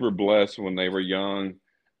super blessed when they were young,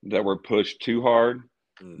 that were pushed too hard,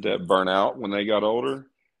 Mm-hmm. that burn out when they got older.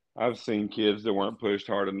 I've seen kids that weren't pushed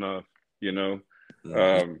hard enough, you know.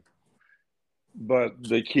 Mm-hmm. Um, but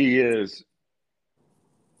the key is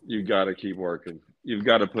you got to keep working. You've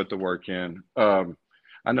got to put the work in.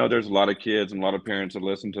 I know there's a lot of kids and a lot of parents that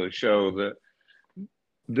listen to the show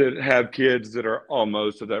that have kids that are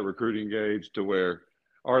almost at that recruiting age to where,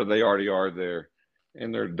 or they already are there,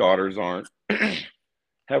 and their daughters aren't,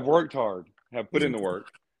 have worked hard, have put in the Mm-hmm. work,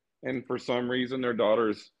 and for some reason their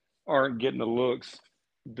daughters aren't getting the looks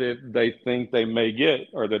that they think they may get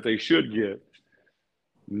or that they should get.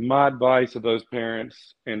 My advice to those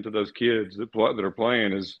parents and to those kids that are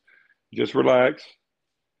playing is just relax,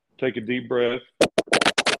 take a deep breath.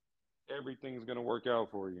 Everything's going to work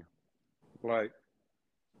out for you. Like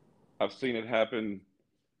I've seen it happen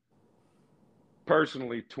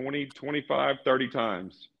personally 20, 25, 30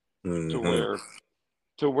 times to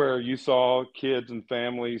Mm-hmm. where you saw kids and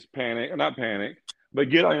families panic, or not panic, but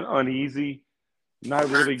get uneasy, not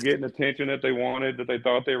really getting attention that they wanted, that they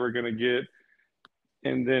thought they were going to get,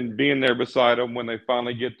 and then being there beside them when they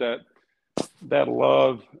finally get that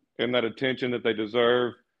love and that attention that they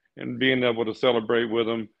deserve, and being able to celebrate with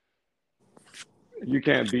them. You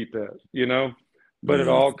can't beat that, you know. But it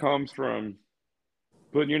all comes from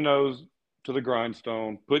putting your nose to the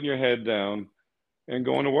grindstone, putting your head down, and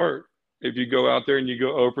going to work. If you go out there and you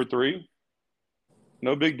go 0 for 3,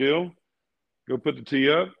 no big deal. Go put the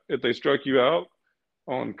tee up. If they struck you out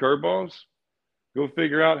on curveballs, go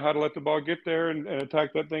figure out how to let the ball get there and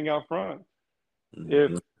attack that thing out front.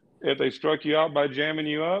 If Mm-hmm. if they struck you out by jamming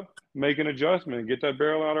you up, make an adjustment, get that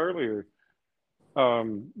barrel out earlier.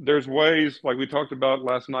 There's ways, like we talked about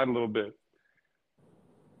last night a little bit,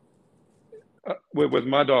 with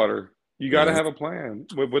my daughter. You got to Mm-hmm. have a plan.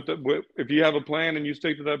 If you have a plan and you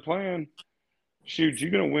stick to that plan, shoot,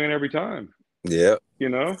 you're gonna win every time. Yeah. You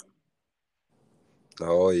know.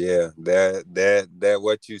 Oh yeah, that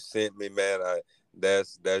what you sent me, man.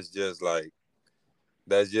 That's just like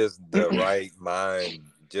that's just the right mind,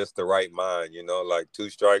 just the right mind. Like two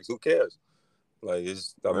strikes, who cares? Like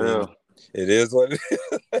I mean, Well, it is what it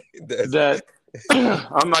is. That's that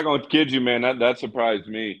I'm not gonna kid you, man. That surprised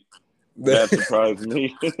me. That surprised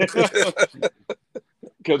me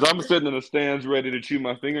because I'm sitting in the stands ready to chew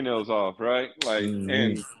my fingernails off, right? Like, mm-hmm.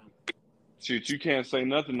 and shoot, you can't say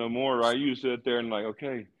nothing no more, right? You sit there and like,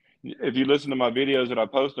 okay. If you listen to my videos that I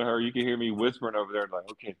post to her, you can hear me whispering over there,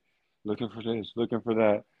 like, okay, looking for this, looking for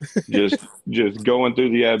that, just going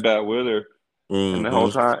through the at bat with her, and the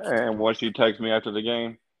whole Mm-hmm. time. And once she texts me after the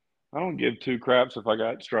game, I don't give two craps if I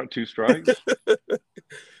got two strikes.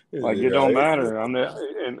 Like it don't Right. matter.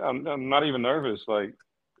 I'm not even nervous. Like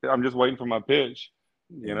I'm just waiting for my pitch,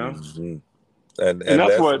 you know. Mm-hmm. And And and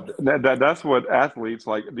that's that's what athletes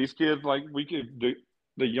like these kids like we could do.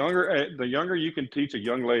 The younger you can teach a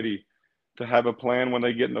young lady to have a plan when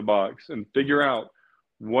they get in the box and figure out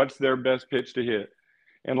what's their best pitch to hit.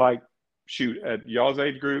 And like shoot at y'all's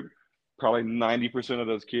age group, probably 90% of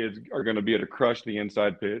those kids are going to be able to crush the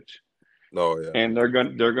inside pitch, oh yeah. and they're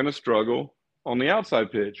going to struggle on the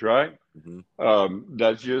outside pitch, right? Mm-hmm.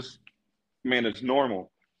 That's just, man, it's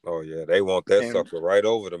normal. Oh yeah, they want that And sucker right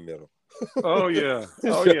over the middle. oh yeah,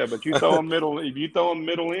 oh yeah, but you throw them middle. If you throw them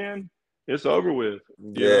middle in, it's over with.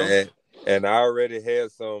 You know. Yeah, and I already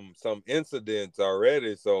had some incidents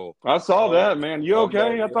already, so I saw I'm that, man. You I'm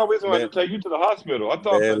not okay? I thought we was going to man have to take you to the hospital. I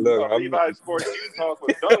thought the man. Look, I'm Levi Sports Utah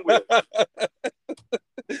was done with.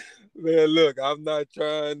 man. Look, I'm not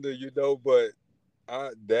trying to, but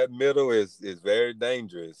that middle is very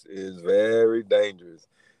dangerous. Is very dangerous.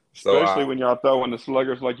 So Especially when y'all throwing the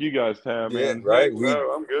sluggers like you guys have, yeah, man. right. Heck We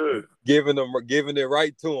no, I'm good. giving it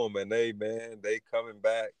right to them, and they coming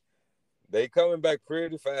back. They coming back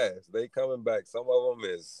pretty fast. They coming back. Some of them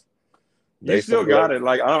is You they still some got great. it.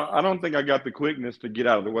 Like I don't think I got the quickness to get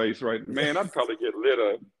out of the way. So right, man, I'd probably get lit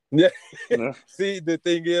up. Yeah. You know? See, the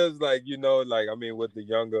thing is, like, like I mean, with the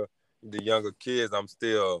younger kids, I'm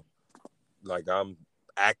still like I'm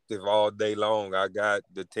active all day long. I got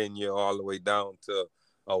the 10-year all the way down to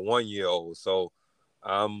a 1-year-old, so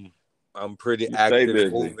I'm pretty You stay active, busy,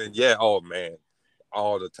 moving. Yeah, oh man,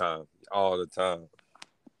 all the time, all the time.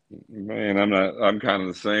 man. I'm not. I'm kind of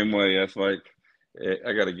the same way. That's like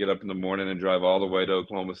I got to get up in the morning and drive all the way to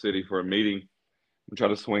Oklahoma City for a meeting and try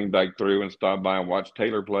to swing back through and stop by and watch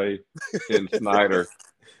Taylor play in Snyder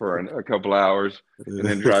for a couple hours, and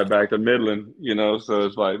then drive back to Midland. So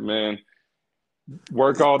it's like, man,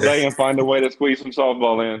 work all day and find a way to squeeze some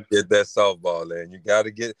softball in. Get that softball in. You got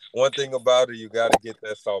to get one thing about it. You got to get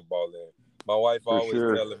that softball in. My wife For always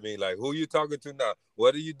sure. telling me like, "Who you talking to now?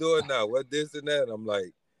 What are you doing now? What this and that?" I'm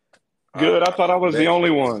like, Good. I thought I was the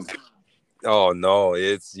only one. Oh no,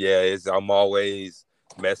 it's I'm always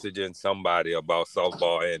messaging somebody about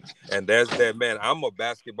softball and there's that man. I'm a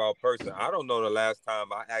basketball person. I don't know the last time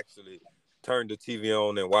I actually turned the TV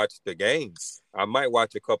on and watched the games. I might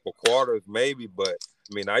watch a couple quarters maybe, but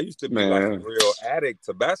I mean I used to be like a Man, real addict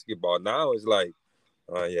to basketball. Now it's like,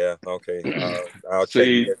 oh yeah, okay, I'll check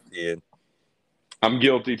see, ESPN. I'm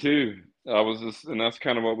guilty too. And that's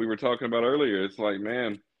kind of what we were talking about earlier. It's like,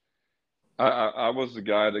 man, I was the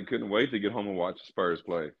guy that couldn't wait to get home and watch the Spurs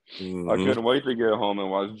play. I Mm-hmm. couldn't wait to get home and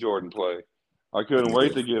watch Jordan play. I couldn't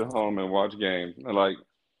wait to get home and watch games. And like,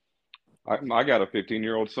 I got a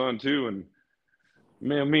 15-year-old son too, and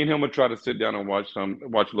man, me and him would try to sit down and watch a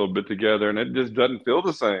little bit together, and it just doesn't feel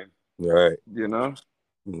the same, Right. you know?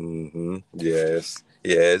 Mm-hmm. Yes.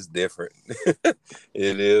 Yeah, it's different.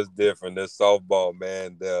 It is different. The softball,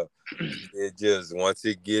 man. It just once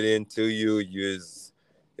it get into you,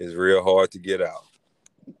 it's real hard to get out.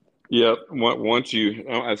 Yep.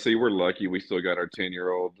 I see we're lucky. We still got our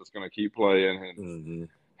 10-year-old that's going to keep playing, and Mm-hmm.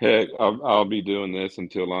 heck, I'll be doing this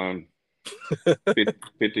until I'm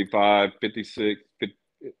 55, 56, 50,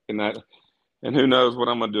 and that, and who knows what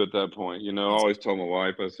I'm going to do at that point. I always told my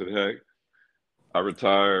wife, I said, heck, I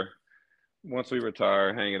retire. Once we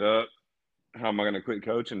retire, hang it up. How am I going to quit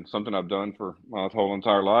coaching? Something I've done for my whole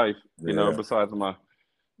entire life, Yeah, besides my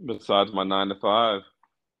 9 to 5.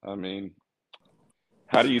 I mean,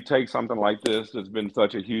 how do you take something like this that's been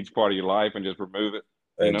such a huge part of your life and just remove it?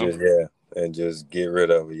 You and know? just get rid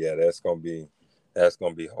of it. Yeah, that's gonna be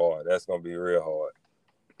hard. That's gonna be real hard.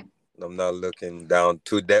 I'm not looking down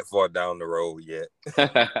too that far down the road yet.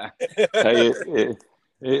 Hey,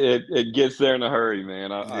 it gets there in a hurry,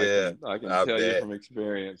 man. I Yeah, can I can I tell you bet. from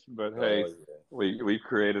experience. But hey, Oh yeah, we've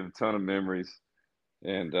created a ton of memories,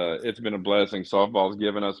 and it's been a blessing. Softball's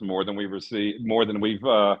given us more than we've received, more than we've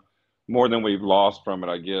lost from it.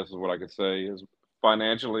 I guess is what I could say. Is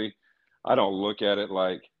financially, I don't look at it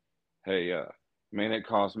like, hey, man, it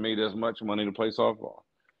cost me this much money to play softball.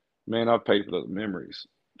 Man, I've paid for those memories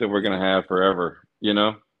that we're gonna have forever.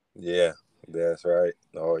 yeah, that's right.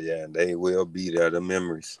 Oh yeah, and they will be there. The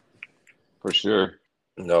memories. For sure.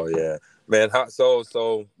 Oh yeah, man. So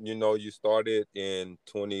you started in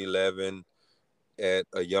 2011 at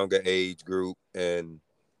a younger age group, and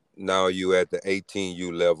now you at the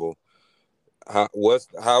 18U level.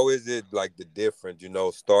 How is it like the difference?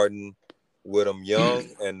 Starting with them young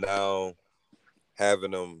and now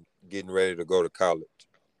having them getting ready to go to college.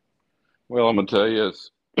 Well, I'm gonna tell you,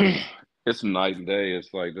 it's night and day.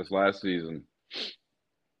 It's like this last season.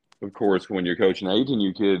 Of course, when you're coaching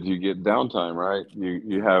 18U kids, you get downtime, right?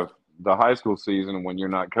 You have the high school season when you're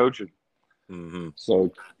not coaching. Mm-hmm.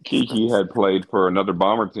 So Kiki had played for another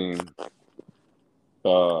bomber team.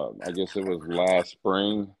 I guess it was last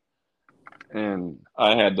spring, and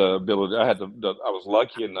I had the ability. I was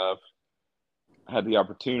lucky enough. I had the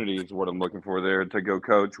opportunity is what I'm looking for there to go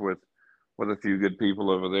coach with a few good people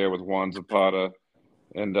over there with Juan Zapata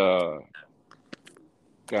and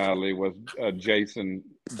golly with Jason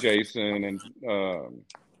and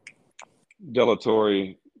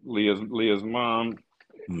Delatorre, Leah's mom.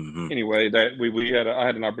 Mm-hmm. Anyway, that I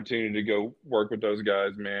had an opportunity to go work with those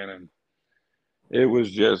guys, man, and it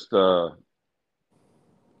was just like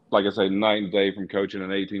I say, night and day from coaching an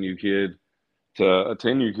 18U kid to a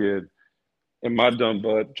 10U kid. And my dumb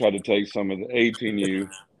butt tried to take some of the 18U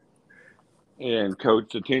and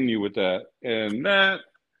coach the 10U with that, and that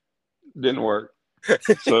didn't work.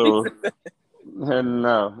 So, and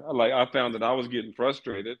like I found that I was getting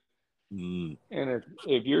frustrated. Mm. And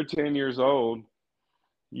if you're 10 years old,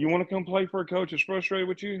 you want to come play for a coach that's frustrated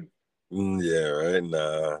with you? Yeah, right.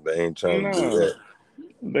 Nah, they ain't trying to do No. that.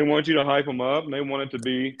 They want you to hype them up, and they want it to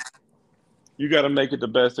be You got to make it the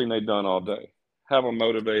best thing they've done all day. Have them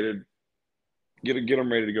motivated. Get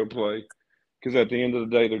them ready to go play. Because at the end of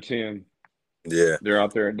the day, they're 10. Yeah, They're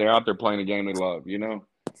out there. They're out there playing a game they love. You know.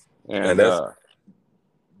 and And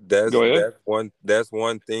that's go ahead. that's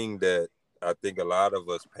one thing that I think a lot of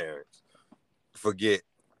us parents forget.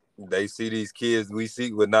 They see these kids. We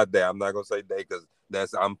see, well, not that. I'm not gonna say they because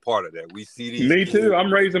I'm part of that. We see these Me too. kids.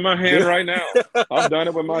 I'm raising my hand right now. I've done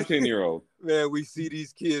it with my 10-year-old. Man, we see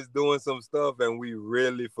these kids doing some stuff, and we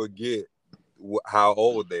really forget how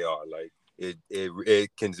old they are. Like it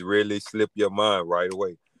can really slip your mind right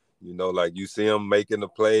away. You know, like you see them making the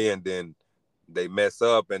play, and then they mess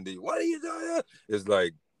up, and what are you doing? It's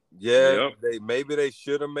like, yeah, Yep. they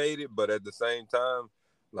should have made it, but at the same time,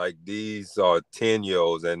 like these are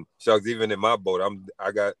 10-year-olds, and shucks, even in my boat,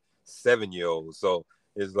 I got 7-year-olds, so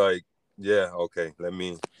it's like, yeah, okay,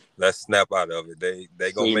 let's snap out of it.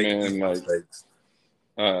 They gonna See, make these man, like mistakes.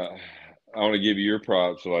 I want to give you your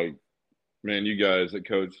props. Like, man, you guys that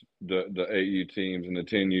coach the 8U teams and the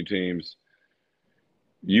 10U teams,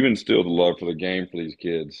 you instill the love for the game for these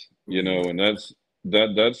kids. You know, and that's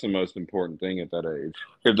the most important thing at that age.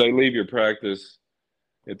 If they leave your practice,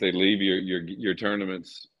 if they leave your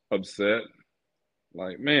tournaments upset,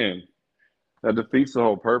 like, man, that defeats the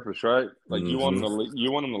whole purpose, right? Like you want them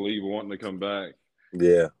to leave wanting to come back,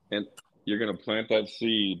 Yeah. and you're going to plant that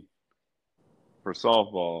seed for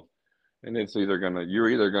softball, and you're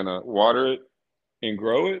either gonna water it and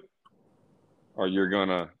grow it, or you're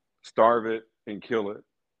gonna starve it and kill it.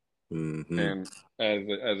 Mm-hmm. And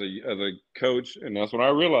as a coach, and that's what I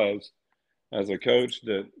realized as a coach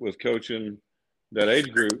that was coaching that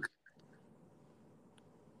age group.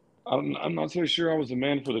 I'm not so sure I was the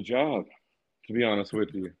man for the job, to be honest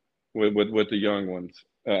with you, with the young ones.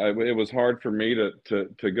 It was hard for me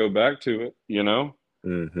to go back to it, you know,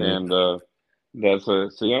 Mm-hmm. and that's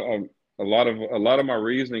a lot of my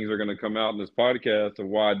reasonings are going to come out in this podcast of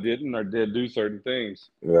why I didn't or did do certain things,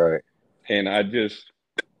 Right. and I just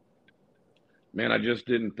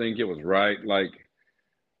didn't think it was right. Like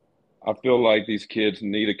I feel like these kids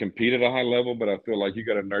need to compete at a high level, but I feel like you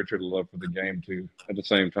got to nurture the love for the game too at the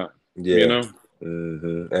same time. You Yeah. know?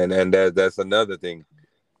 Mm-hmm. And that's another thing.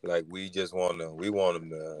 Like we want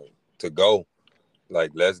them to go.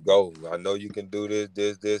 Like, let's go. I know you can do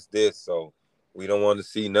this. So we don't want to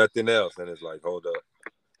see nothing else. And it's like, hold up.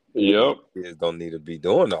 These Yep. kids don't need to be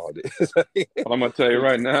doing all this. Well, I'm gonna tell you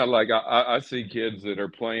right now, like I see kids that are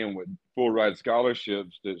playing with full ride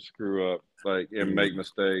scholarships that screw up, like and make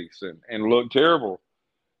mistakes and look terrible.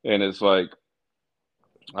 And it's like,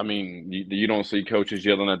 I mean, you don't see coaches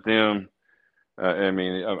yelling at them. I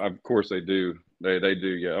mean, of course they do. They do.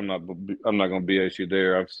 Yeah, I'm not going to BS you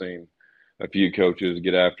there. I've seen a few coaches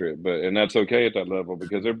get after it, and that's okay at that level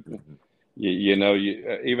because they're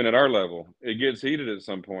even at our level, it gets heated at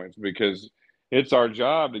some points because it's our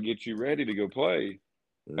job to get you ready to go play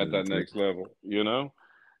at that Mm-hmm. next level.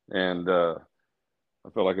 And I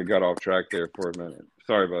feel like I got off track there for a minute.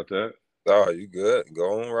 Sorry about that. Oh, you good?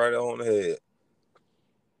 Go on right on ahead.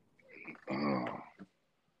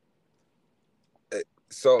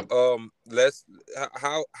 So let's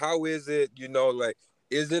how is it, like,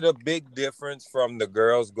 is it a big difference from the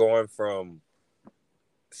girls going from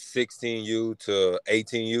 16U to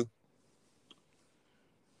 18U?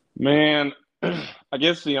 Man, I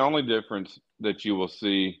guess the only difference that you will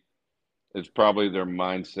see is probably their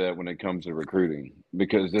mindset when it comes to recruiting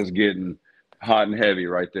because it's getting hot and heavy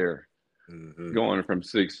right there, Mm-hmm. going from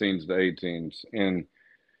 16s to 18s. And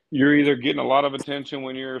you're either getting a lot of attention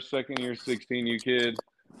when you're a second year 16U kid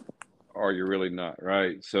or you're really not,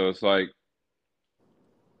 right? So it's like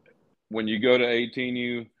when you go to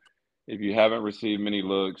 18U, if you haven't received many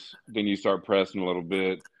looks, then you start pressing a little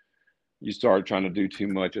bit. You start trying to do too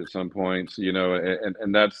much at some points,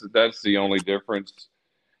 and that's the only difference.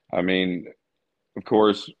 I mean, of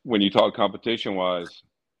course, when you talk competition wise,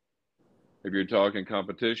 if you're talking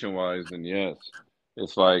competition wise, then yes,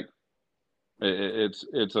 it's like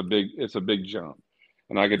it's a big jump,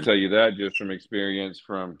 and I can tell you that just from experience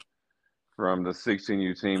from the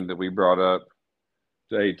 16U team that we brought up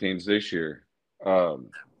to 18s this year. Um,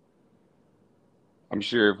 I'm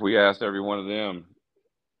sure if we asked every one of them,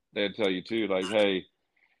 they'd tell you too, like, hey,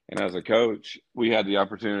 and as a coach, we had the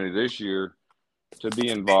opportunity this year to be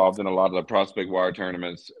involved in a lot of the prospect wire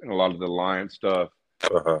tournaments and a lot of the alliance stuff.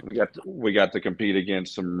 Uh-huh. We got to compete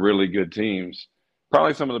against some really good teams,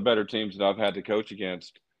 probably some of the better teams that I've had to coach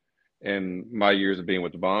against in my years of being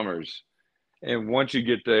with the Bombers. And once you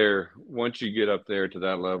get up there to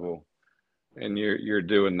that level, and you're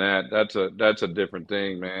doing that, that's a different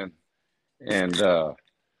thing, man. And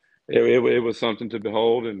it was something to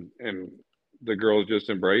behold, and the girls just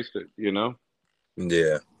embraced it, you know?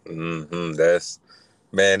 Yeah. That's,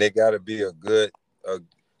 man, it got to be a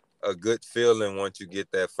a good feeling once you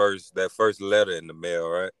get that first letter in the mail,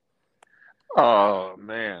 right? Oh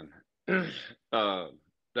man. uh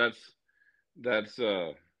that's that's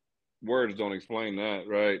words don't explain that,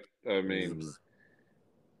 right? I mean, Mm-hmm.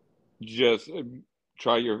 just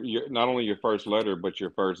try your not only your first letter, but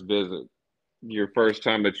your first visit. Your first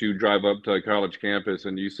time that you drive up to a college campus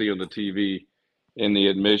and you see on the TV in the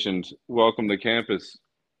admissions, welcome to campus,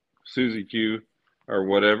 Susie Q or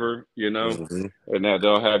whatever, you know, Mm-hmm. and that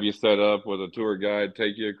they'll have you set up with a tour guide,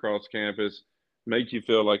 take you across campus, make you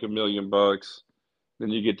feel like $1 million. Then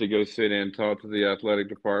you get to go sit in, talk to the athletic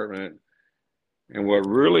department. And what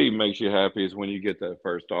really makes you happy is when you get that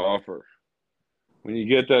first offer. When you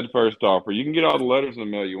get that first offer, you can get all the letters in the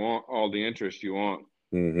mail you want, all the interest you want.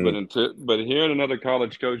 Mm-hmm. But hearing another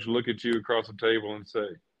college coach look at you across the table and say,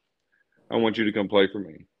 I want you to come play for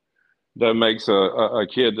me. That makes a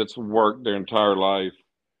kid that's worked their entire life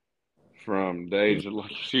from the age of,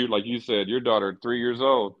 like, shoot, like you said, your daughter at 3 years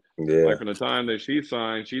old. Yeah. Like from the time that she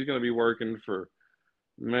signed, she's going to be working for,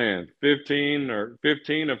 man, 15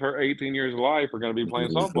 of her 18 years of life are going to be playing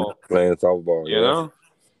Mm-hmm. softball, Playing softball, you yeah. know?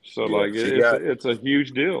 So Yeah. like She got, it's a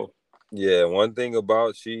huge deal. yeah, one thing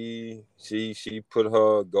about she put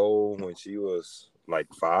her goal when she was like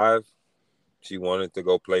 5. She wanted to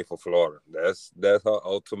go play for Florida. That's her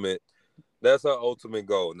ultimate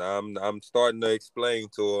goal. Now I'm starting to explain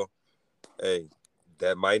to her, hey,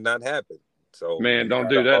 that might not happen. So Man, you don't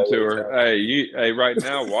do gotta that to always her. have. Hey, right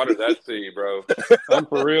now, water that seed, bro. I'm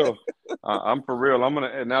for real. I'm for real. I'm gonna.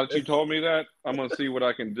 And now that you told me that, I'm gonna see what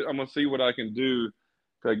I can do. I'm gonna see what I can do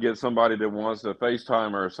to get somebody that wants to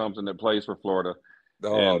FaceTime her or something that plays for Florida.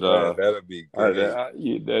 Oh And man, that'll be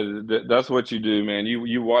great. that's what you do, man.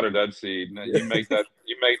 You water that seed. Now, you make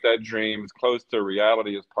that dream as close to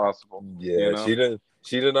reality as possible. You Yeah, know.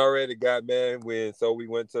 she done already got, man, when so we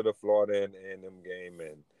went to the Florida and them game,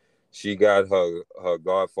 and she got her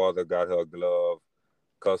godfather got her glove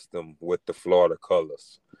custom with the Florida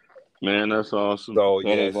colors. Man, that's awesome. So That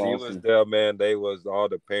yeah, is she was awesome. there, man. All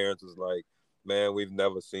the parents was like, man, we've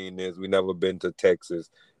never seen this. We never been to Texas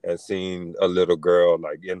and seen a little girl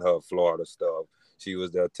like in her Florida stuff. She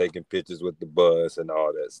was there taking pictures with the bus and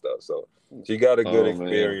all that stuff. So she got a good Oh man.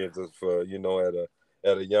 experience for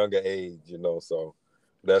at a younger age, So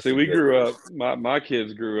that's See, a we good grew thing. up. My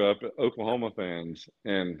kids grew up Oklahoma fans,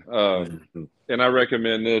 Mhm. and I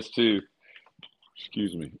recommend this too.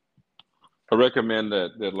 Excuse me. I recommend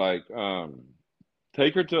that like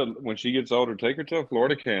take her to when she gets older. Take her to a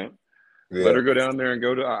Florida camp. Let Yeah. her go down there and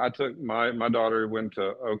go to. I took my daughter went to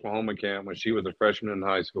Oklahoma camp when she was a freshman in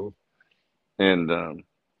high school, and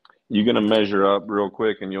you're gonna measure up real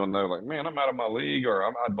quick, and you'll know like, man, I'm out of my league, or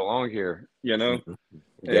I belong here, you know. Mhm.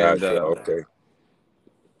 And Gotcha. Okay.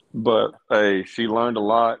 but hey, she learned a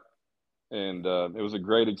lot, and it was a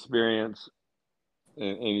great experience.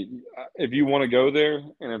 And if you want to go there,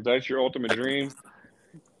 and if that's your ultimate dream,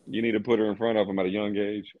 you need to put her in front of them at a young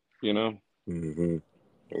age. You know. hmm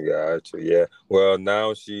Gotcha. Yeah. Well,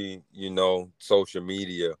 now social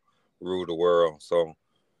media rule the world. So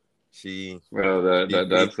she, Well, she,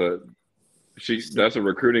 we, that's a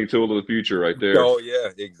recruiting tool of the future right there. oh yeah,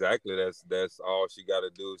 exactly. That's all she got to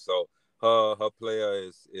do. So her player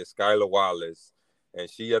is Skylar Wallace, and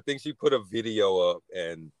I think she put a video up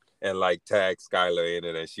and like tagged Skylar in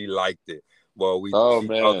it, and she liked it. Well, Oh she talked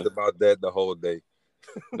man, about that the whole day.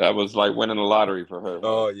 that was like winning the lottery for her, huh?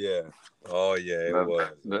 Oh yeah, oh yeah, it That, was,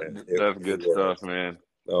 man. that's It good was. stuff, man.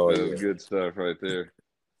 Oh That is yeah. good stuff right there.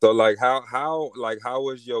 So like how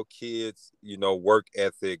was your kids, work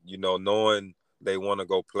ethic, knowing they want to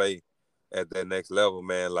go play at that next level,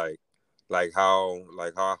 man, like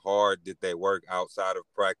how hard did they work outside of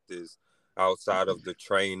practice, outside of the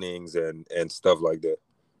trainings and stuff like that?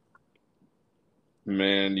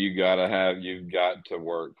 Man, you've got to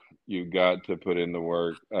work. You've got to put in the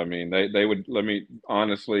work. I mean, they would let me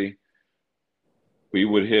honestly, we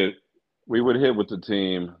would hit we would hit with the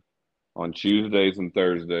team on Tuesdays and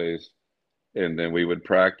Thursdays, and then we would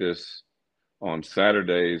practice on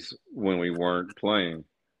Saturdays when we weren't playing.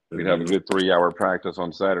 We'd have a Mm-hmm. good 3 hour practice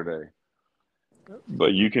on Saturday.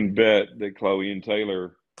 But you can bet that Chloe and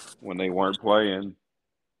Taylor, when they weren't playing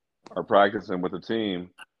or practicing with the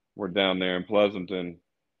team, were down there in Pleasanton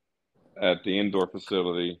at the indoor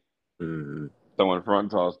facility Mm-hmm. throwing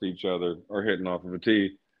front toss to each other or hitting off of a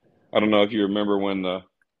tee. I don't know if you remember when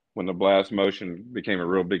the blast motion became a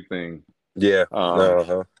real big thing. Yeah. Um,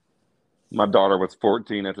 Uh-huh. my daughter was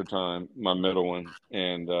 14 at the time, my middle one,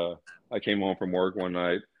 and I came home from work one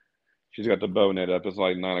night. She's got the bow net up. It's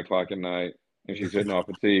like 9 o'clock at night, and she's hitting off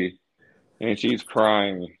a tee, and she's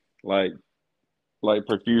crying like like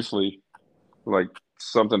profusely, like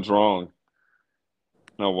something's wrong.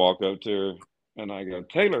 And I walk up to her and I go,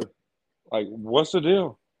 Taylor, like, what's the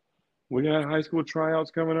deal? We got high school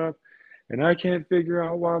tryouts coming up, and I can't figure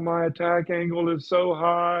out why my attack angle is so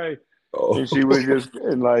high. Oh. And she was just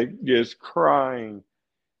and like just crying.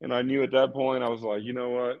 And I knew at that point I was like, you know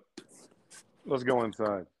what? Let's go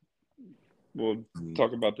inside. We'll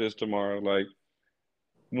talk about this tomorrow. Like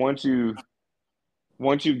once you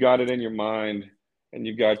once you've got it in your mind and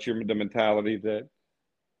you've got your the mentality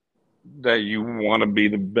that you want to be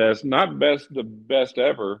the best, not best the best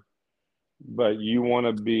ever, but you want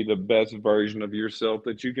to be the best version of yourself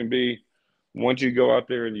that you can be. Once you go out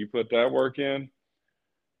there and you put that work in,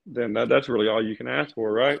 then that's really all you can ask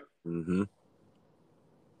for, right? Mm-hmm.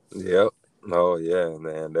 Yep. Oh yeah,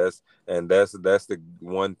 man. That's the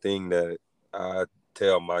one thing that I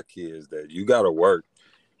tell my kids, that you gotta work.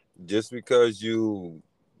 Just because you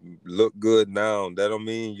look good now, that don't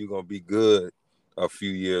mean you're gonna be good a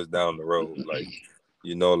few years down the road. Like,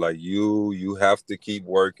 like you have to keep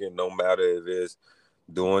working, no matter if it's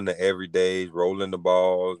doing the everydays, rolling the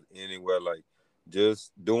ball anywhere, like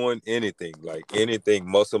just doing anything, like anything.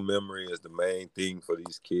 Muscle memory is the main thing for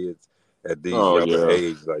these kids at these Oh younger yeah.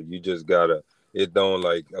 age. Like you just gotta, it don't,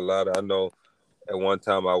 like a lot of, I know at one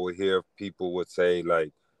time I would hear people would say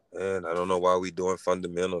like, man, I don't know why we doing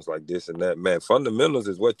fundamentals like this and that. Man, fundamentals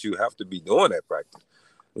is what you have to be doing at practice.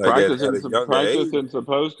 Like at a younger Practice age. isn't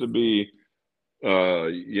supposed to be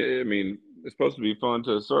yeah, I mean, it's supposed to be fun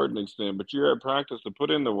to a certain extent, but you're at practice to put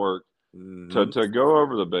in the work Hmm. to go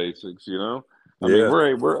over the basics, you know? I mean, Yeah,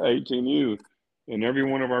 we're 18U in every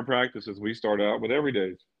one of our practices we start out with every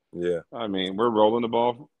days. yeah, I mean, we're rolling the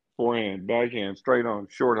ball forehand, backhand, straight on,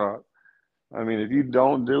 short hop. I mean, if you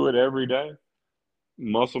don't do it every day,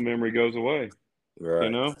 muscle memory goes away, you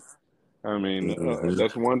right. know? I mean, Hmm.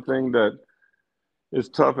 that's one thing that is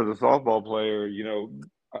tough as a softball player.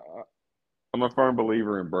 I'm a firm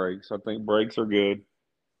believer in breaks. I think breaks are good.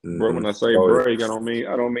 But Hmm. when I say Oh break, yeah.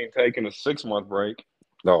 I don't mean taking a 6 month break.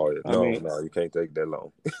 No, I no, mean, no, you can't take that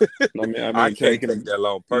long. I I mean can't take taking that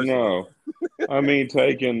long personally. no. I mean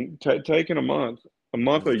taking a month, a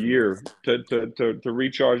Mhm. year to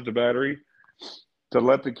recharge the battery, to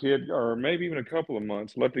let the kid, or maybe even a couple of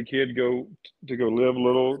months, let the kid go to go live a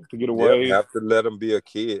little, to get Yep, away. have to let them be a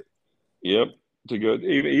kid. Yep, to go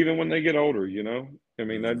even when they get older. I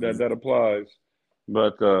mean Hmm. that applies.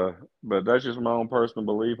 But but that's just my own personal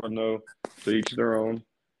belief. I know to each their own.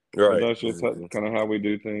 But Right. that's just Hmm. kind of how we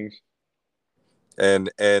do things.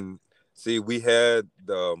 And see, we had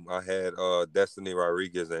I had Destiny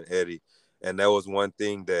Rodriguez and Eddie, and that was one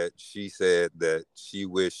thing that she said that she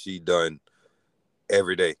wished she done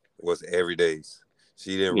every day, was every days.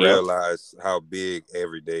 She didn't Yep. realize how big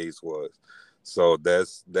every days was. So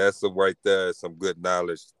that's right there, some good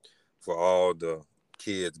knowledge for all the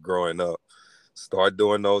kids growing up. Start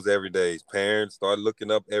doing those every days. Parents, start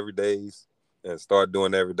looking up every days and start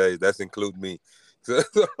doing every days. That's include me.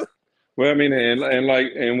 Well, I mean,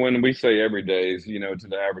 and when we say every day is, to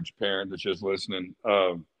the average parent that's just listening,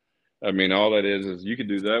 I mean, all that is you could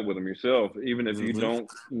do that with them yourself, even if you Hmm.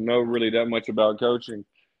 don't know really that much about coaching.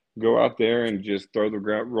 Go out there and just roll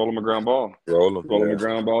them a ground ball, Roll them, roll them a yeah.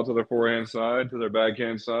 ground ball to their forehand side, to their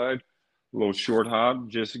backhand side, a little short hop.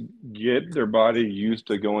 Just get their body used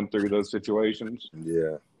to going through those situations.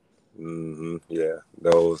 Yeah. Yeah.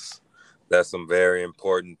 Those, that's some very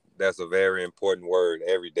important, that's a very important word,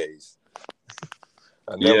 every days.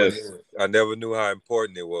 Yes, I never knew how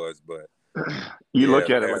important it was, but you yeah, look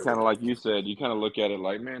at it like very. kind of like you said. You kind of look at it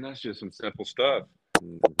like, man, that's just some simple stuff.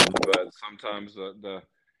 Hmm. But sometimes the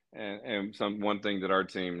and some one thing that our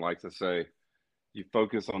team likes to say, you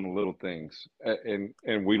focus on the little things,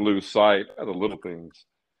 and we lose sight of the little things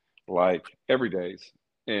like every days,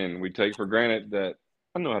 and we take for granted that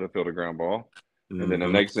I know how to field a ground ball, and then the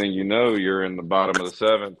Hmm. next thing you know, you're in the bottom of the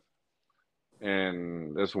seventh,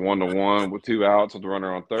 and it's 1-1 with two outs with the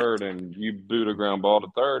runner on third, and you boot a ground ball to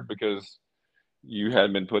third because you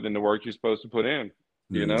hadn't been putting in the work you're supposed to put in,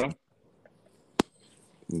 you Hmm. know?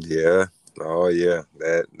 Yeah. Oh yeah.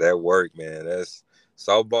 That work, man. That's,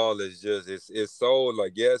 softball is just, it's so,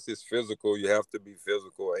 like, yes, it's physical. You have to be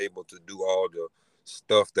physical, able to do all the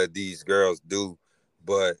stuff that these girls do,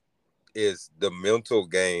 but is the mental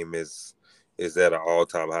game is at an all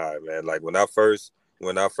time high, man. Like when I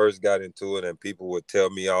first got into it and people would tell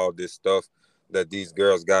me all this stuff that these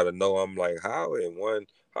girls got to know, I'm like, how in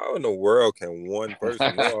the world can one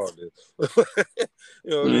person know all this?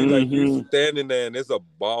 You know what I mean? Like you Hmm. standing there and there's a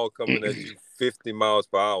ball coming at you 50 miles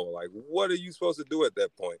per hour. Like, what are you supposed to do at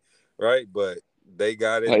that point? right? But they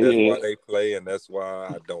got it. That's why Hey, they play, and that's why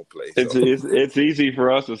I don't play. it's So it's it's easy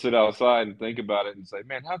for us to sit outside and think about it and say,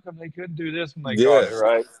 man, how come they couldn't do this when they caught yeah, it,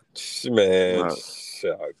 right? man, Right.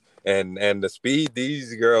 shucks. And the speed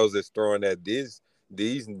these girls is throwing at these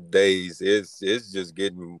days is just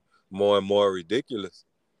getting more and more ridiculous.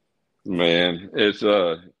 Man, it's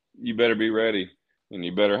you better be ready and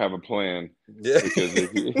you better have a plan Yeah. because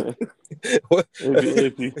if you What?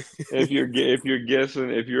 if you're guessing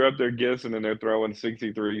if you're up there guessing and they're throwing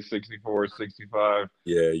 63, 64, 65,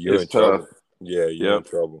 Yeah, you're it's in tough. trouble. Yeah, you're in Yep.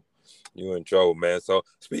 trouble. You're in trouble, man. So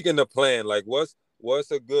speaking of plan, like what's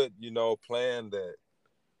a good, plan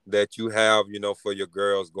that you have, for your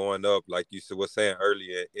girls going up, like you was saying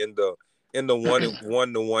earlier, in the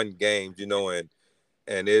one to one games,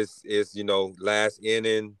 and it's last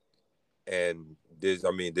inning, and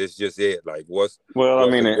this just it. Like Well, I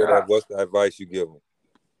what's mean, a good what's the advice you give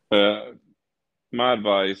them? my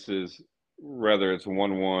advice is whether it's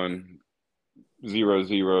 1-1,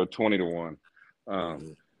 0-0, 20-1. Um,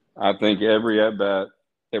 Mm-hmm. I think every at bat,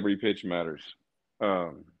 every pitch matters.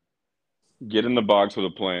 Um, get in the box with a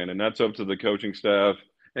plan, and that's up to the coaching staff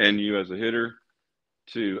and you as a hitter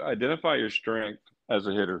to identify your strength as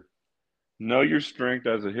a hitter. Know your strength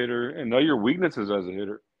as a hitter and know your weaknesses as a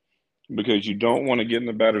hitter because you don't want to get in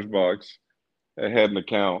the batter's box ahead in the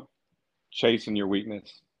count chasing your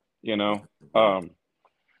weakness. You know, um,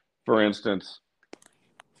 for instance,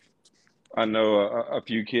 I know a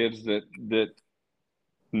few kids that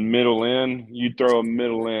middle in, you throw a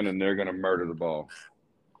middle in and they're going to murder the ball.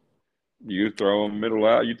 You throw them middle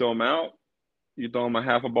out, you throw them out, you throw them a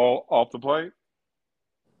half a ball off the plate,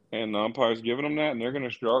 and the umpire's giving them that, and they're going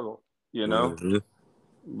to struggle, you know. Mm-hmm.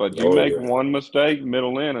 But you Oh make yeah. one mistake,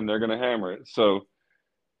 middle in, and they're going to hammer it. So,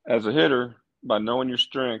 as a hitter, by knowing your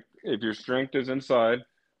strength, if your strength is inside,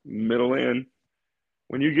 middle in,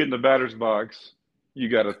 when you get in the batter's box, you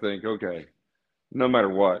got to think, okay, no matter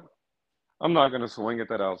what, I'm not going to swing at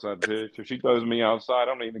that outside pitch. If she throws me outside, I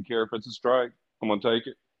don't even care if it's a strike. I'm going to take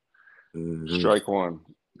it. Mm-hmm. Strike one.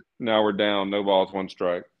 Now we're down. No balls, one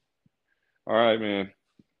strike. All right, man.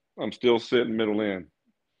 I'm still sitting middle in.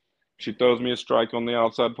 She throws me a strike on the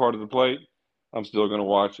outside part of the plate. I'm still going to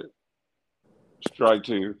watch it. Strike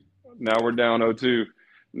two. Now we're down 0-2.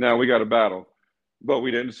 Now we got a battle. But we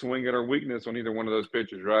didn't swing at our weakness on either one of those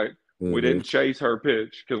pitches, right? We Mm-hmm. didn't chase her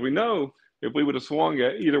pitch because we know if we would have swung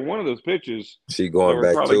at either one of those pitches, She that going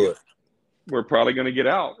back to it. we're probably going to get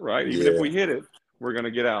out, right? Even if Yeah. we hit it, we're going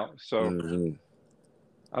to get out. So Mm-hmm.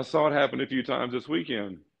 I saw it happen a few times this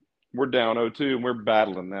weekend. We're down 0-2 and we're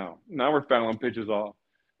battling now. Now we're fouling pitches off.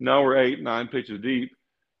 Now we're 8, 9 pitches deep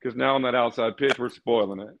because now on that outside pitch, we're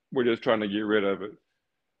spoiling it. We're just trying to get rid of it.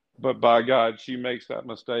 But by God, she makes that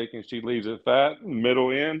mistake and she leaves it fat,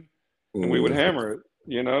 middle in, and we would Mm-hmm. hammer it,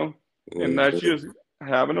 you know? And that's Mm-hmm. just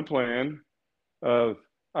having a plan of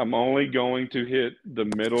I'm only going to hit the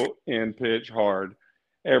middle end pitch hard.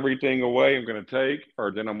 Everything away I'm going to take,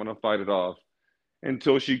 or then I'm going to fight it off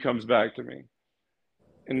until she comes back to me.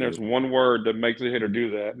 And there's one word that makes a hitter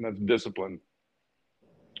do that, and that's discipline.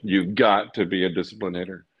 You've got to be a disciplined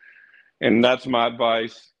hitter. And that's my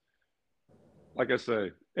advice. Like I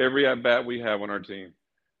say, every at bat we have on our team,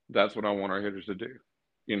 that's what I want our hitters to do,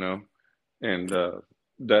 you know? And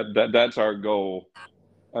that's our goal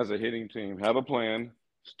as a hitting team. Have a plan,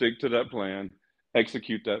 stick to that plan,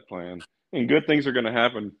 execute that plan, and good things are going to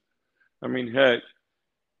happen. I mean, heck,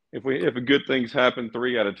 if a good things happen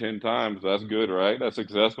 3 out of 10 times, that's good, right? That's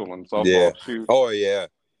successful in Yeah. softball. Shoot. Oh yeah.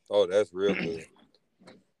 Oh, that's real good.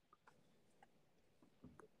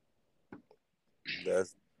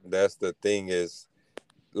 That's that's the thing is,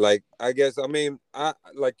 like, I guess, I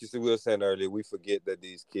like you said, we were saying earlier, we forget that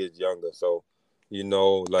these kids younger. So,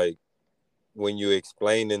 like, when you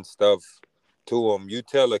explaining stuff to them, you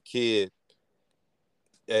tell a kid,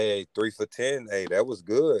 hey, 3 for 10, hey, that was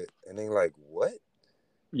good, and they like, what?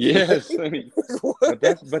 Yes, What?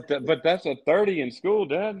 but that's a 30 in school,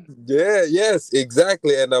 Dad. Yeah, yes,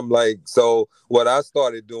 exactly. And I'm like, so what I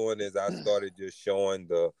started doing is I started just showing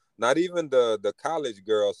not even the college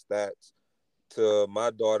girl stats to my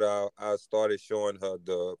daughter. I started showing her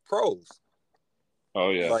the pros.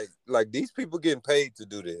 Oh yeah. Like these people getting paid to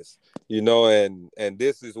do this, and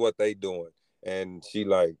this is what they doing. And she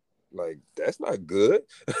like that's not good.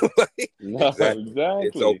 Like, No, exactly.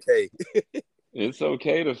 It's exactly. okay. It's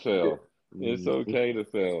okay to Yeah. fail. It's Mhm. okay to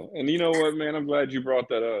fail. And you know what, man? I'm glad you brought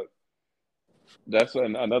that up. That's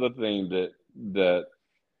another thing that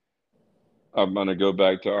I'm gonna go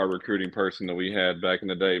back to our recruiting person that we had back in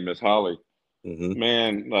the day, Miss Holly. Mhm.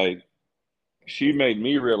 Man, like she made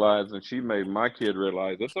me realize, and she made my kid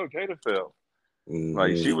realize it's okay to fail.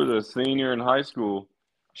 Like she Mm-hmm. was a senior in high school.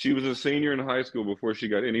 She was a senior in high school before she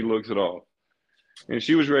got any looks at all. And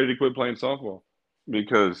she was ready to quit playing softball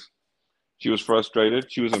because she was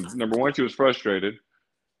frustrated. She was number one, she was frustrated.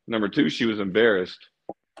 Number two, she was embarrassed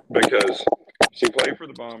because she played for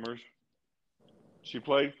the Bombers. She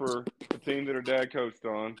played for the team that her dad coached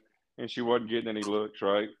on, and she wasn't getting any looks,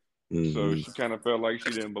 right? So Mm-hmm. she kind of felt like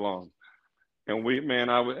she didn't belong. And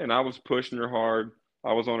I was pushing her hard.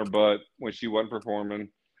 I was on her butt when she wasn't performing.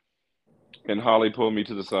 And Holly pulled me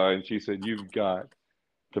to the side and she said, "You've got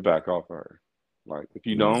to back off of her. Like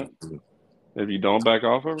Mm-hmm. if you don't back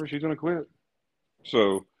off of her, she's gonna quit.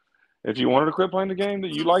 So if you want her to quit playing the game that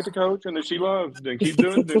you like to coach and that she loves, then keep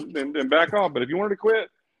doing then back off. But if you want her to quit,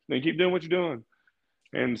 then keep doing what you're doing."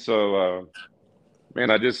 And so man,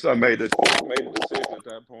 I made the decision at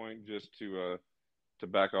that point just to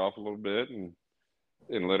back off a little bit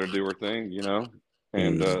and let her do her thing, you know.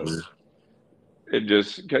 And Mm-hmm. it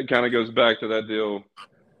just kind of goes back to that deal.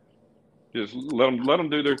 Just let them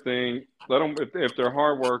do their thing. Let them if they're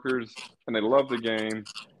hard workers and they love the game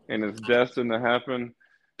and it's destined to happen,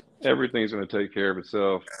 everything's going to take care of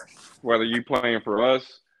itself. Whether you playing for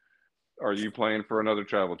us or you playing for another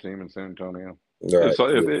travel team in San Antonio, Right.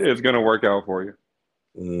 Yeah. it's going to work out for you.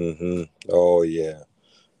 Mm-hmm. Oh yeah.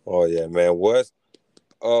 Oh yeah, man. What's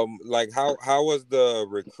like how was the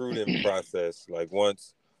recruiting process? Like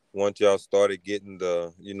once y'all started getting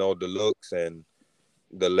the looks and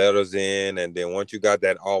the letters in, and then once you got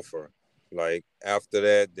that offer, like after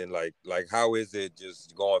that, then like how is it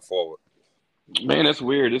just going forward? Man, it's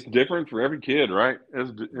weird. It's different for every kid, right?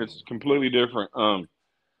 It's completely different.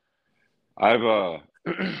 I've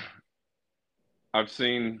I've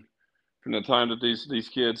seen from the time that these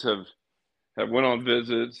kids have went on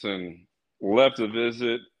visits and left a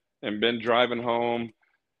visit and been driving home,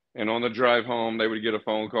 and on the drive home they would get a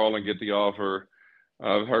phone call and get the offer.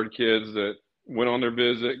 I've heard kids that went on their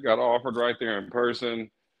visit, got offered right there in person.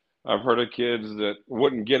 I've heard of kids that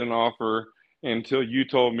wouldn't get an offer until you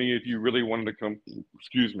told me if you really wanted to come,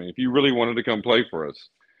 excuse me, if you really wanted to come play for us.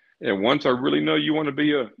 And once I really know you want to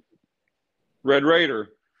be a Red Raider,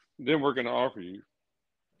 then we're going to offer you.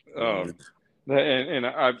 Mm-hmm. Um, and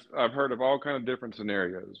I've heard of all kind of different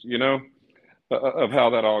scenarios, you know, of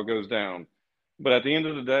how that all goes down. But at the end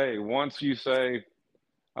of the day, once you say,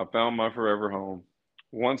 "I found my forever home,"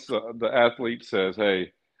 once the athlete says,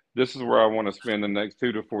 "Hey, this is where I want to spend the next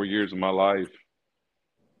 2 to 4 years of my life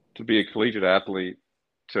to be a collegiate athlete,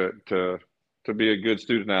 to to to be a good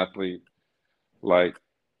student athlete," like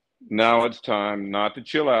now it's time not to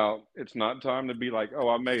chill out. It's not time to be like, "Oh,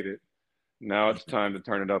 I made it." Now it's time to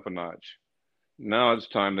turn it up a notch. Now it's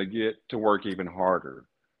time to get to work even harder.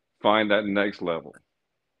 Find that next level.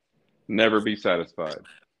 Never be satisfied.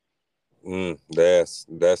 That's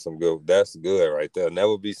some good. That's good right there.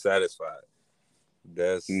 Never be satisfied.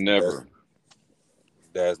 That's that's Never.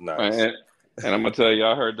 that's nice. And, and I'm gonna tell you,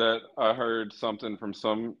 I heard that. I heard something from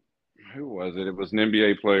some. Who was it? It was an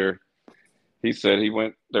NBA player. He said he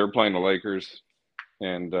went. They were playing the Lakers,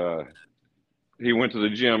 and he went to the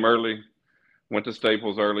gym early. Went to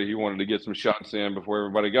Staples early. He wanted to get some shots in before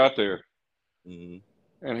everybody got there. Mm-hmm.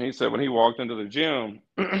 And he said when he walked into the gym,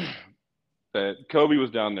 that Kobe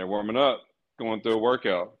was down there warming up, going through a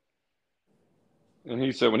workout. And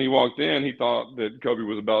he said when he walked in, he thought that Kobe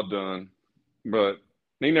was about done, but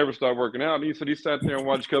he never stopped working out. And he said he sat there and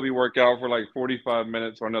watched Kobe work out for like 45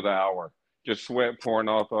 minutes or another hour, just sweat pouring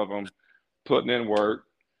off of him, putting in work,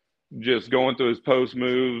 just going through his post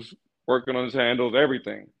moves, working on his handles,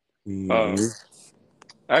 everything. Um, Mm-hmm.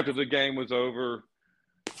 After the game was over,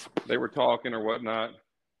 they were talking or whatnot,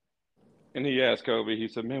 and he asked Kobe. He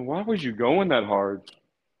said, "Man, why was you going that hard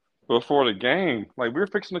before the game? Like we were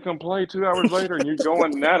fixing to come play 2 hours later, and you're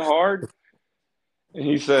going that hard?" And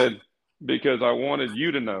he said, "Because I wanted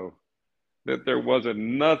you to know that there wasn't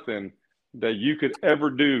nothing that you could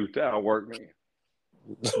ever do to outwork me.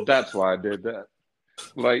 That's why I did that."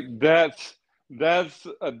 Like that's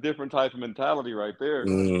a different type of mentality right there.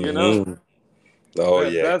 You know Mm-hmm. Oh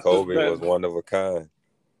that yeah, that's the, Kobe was one of a kind.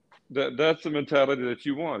 that's the mentality that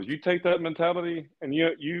you want. You take that mentality and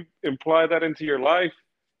you apply that into your life.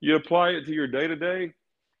 You apply it to your day to day.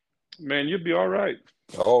 Man, you'll be all right.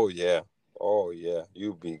 Oh yeah. Oh yeah.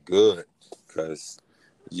 You be good. Cause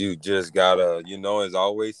you just gotta, it's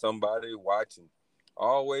always somebody watching.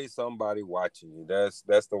 Always somebody watching you. That's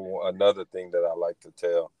another thing that I like to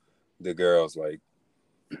tell the girls. Like,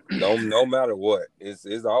 no matter what, it's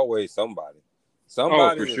always somebody. Oh,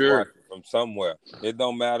 Somebody for is sure. watching from somewhere. It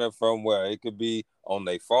don't matter from where. It could be on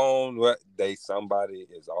their phone. What somebody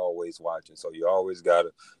is always watching. So you always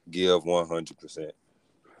gotta give 100%.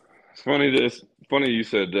 It's funny you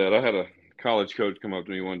said that. I had a college coach come up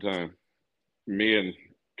to me one time. Me and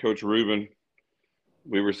Coach Rubin,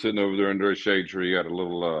 we were sitting over there under a shade tree at a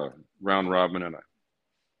little round robin and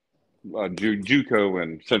a JUCO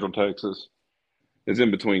in Central Texas. It's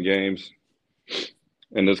in between games,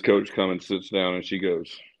 and this coach comes and sits down, and she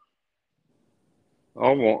goes, I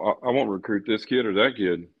won't recruit this kid or that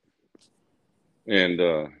kid."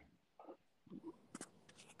 And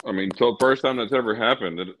I mean, so first time that's ever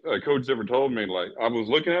happened that a coach ever told me, like, I was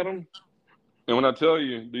looking at them, and when I tell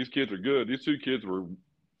you these kids are good, these two kids were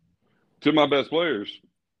two of my best players.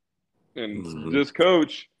 And Mm-hmm. this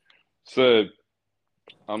coach said,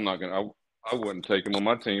 I'm not going to, I wouldn't take him on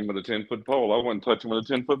my team with a 10-foot pole. I wouldn't touch him with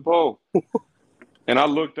a 10-foot pole. And I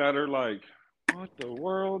looked at her like, what the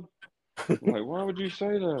world? I'm like, why would you say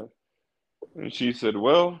that? And she said,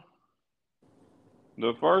 well,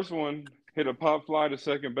 the first one hit a pop fly to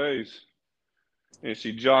second base, and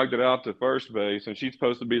she jogged it out to first base, and she's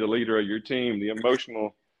supposed to be the leader of your team, the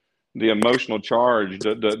emotional charge,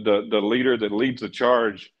 the leader that leads the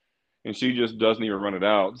charge, and she just doesn't even run it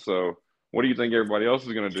out. So what do you think everybody else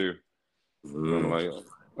is going to do? And I'm like,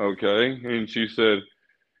 okay. And she said,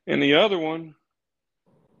 and the other one,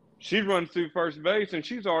 she runs through first base, and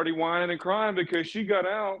she's already whining and crying because she got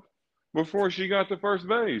out before she got to first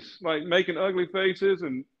base, like making ugly faces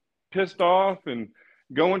and pissed off and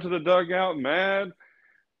going to the dugout mad,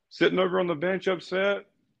 sitting over on the bench upset.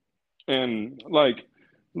 And like,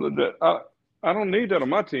 I don't need that on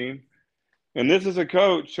my team. And this is a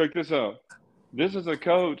coach, check this out. This is a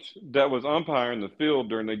coach that was umpiring the field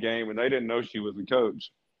during the game, and they didn't know she was a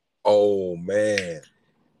coach. Oh, man.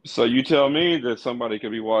 So you tell me that somebody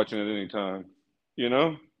could be watching at any time, you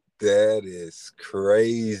know? That is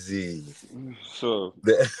crazy. So,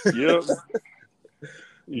 yep.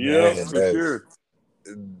 Man, Yep, for sure.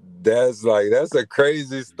 that's a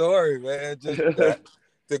crazy story, man. Just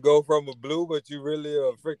to go from a blue, but you really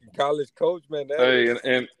a freaking college coach, man. That Hey, is.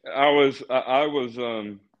 and I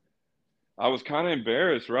was kind of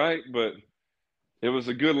embarrassed, right? But it was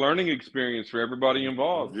a good learning experience for everybody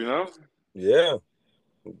involved, you know? Yeah,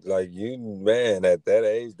 like you, man. At that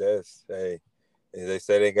age, that's hey. They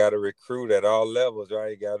say they got to recruit at all levels,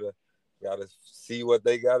 right? Gotta see what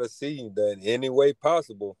they gotta see. That any way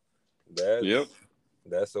possible. Yep.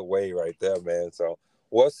 That's a way right there, man. So,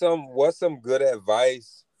 what's some good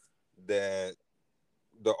advice that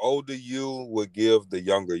the older you would give the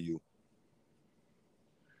younger you?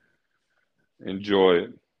 Enjoy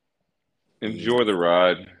it. Enjoy the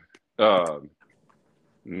ride. Uh,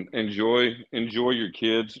 enjoy your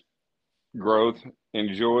kids' growth.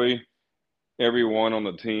 Enjoy everyone on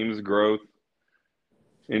the team's growth.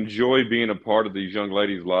 Enjoy being a part of these young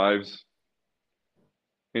ladies' lives.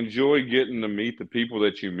 Enjoy getting to meet the people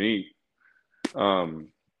that you meet. Um,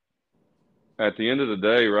 at the end of the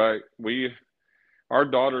day, right? Our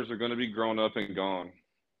daughters are going to be grown up and gone,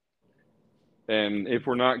 and if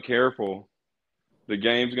we're not careful, the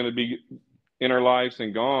game's going to be in our lives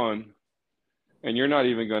and gone, and you're not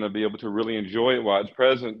even going to be able to really enjoy it while it's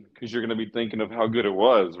present because you're going to be thinking of how good it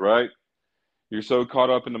was, right? You're so caught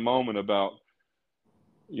up in the moment about,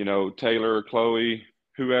 Taylor, Chloe,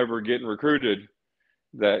 whoever getting recruited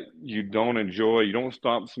that you don't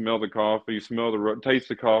stop, smell the coffee, taste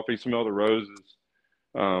the coffee, smell the roses.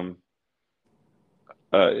 Um,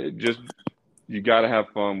 just you got to have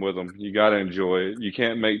fun with them. You got to enjoy it. You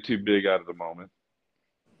can't make too big out of the moment.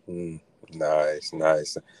 Nice,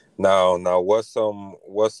 nice. Now, what's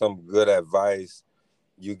some good advice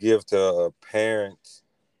you give to parents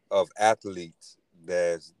of athletes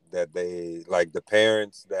that they like the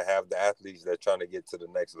parents that have the athletes that trying to get to the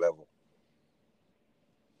next level?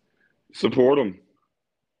 Support them.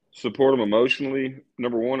 Support them emotionally.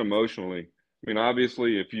 Number one, emotionally. I mean,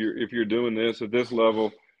 obviously, if you're doing this at this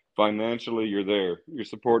level, financially, you're there. You're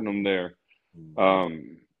supporting them there.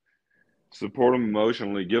 Um, Support them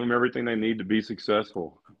emotionally. Give them everything they need to be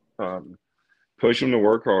successful. Um, Push them to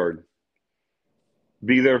work hard.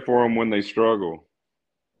 Be there for them when they struggle.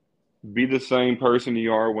 Be the same person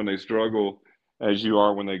you are when they struggle as you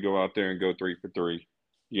are when they go out there and go 3 for 3.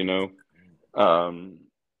 You know, um,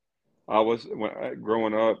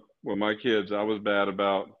 growing up with my kids, I was bad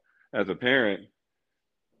about as a parent.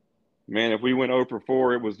 Man, if we went 0 for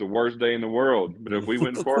 4, it was the worst day in the world. But if we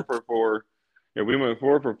went 4 for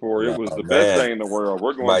 4, it No, was the best man, day in the world.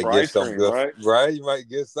 We're going might for get ice some cream, good, right? right? You might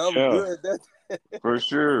get something Yeah, good. That for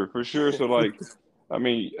sure, for sure. So, like, I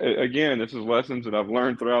mean, again, this is lessons that I've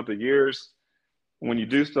learned throughout the years. When you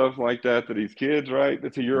do stuff like that to these kids, right,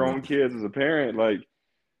 to your own kids as a parent, like,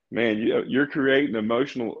 man, you're creating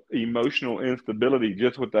emotional instability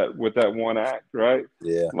just with that one act, right?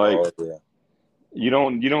 Yeah. Like Oh yeah. you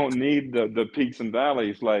don't need the peaks and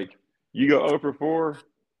valleys. Like you go 0 for 4,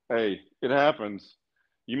 hey, it happens.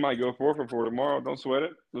 You might go 4 for 4 tomorrow. Don't sweat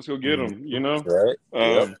it. Let's go get Mhm. them. You know, Right.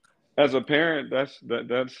 Yep. as a parent, that's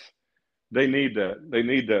they need that. They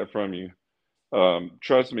need that from you.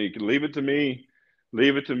 Trust me. Leave it to me.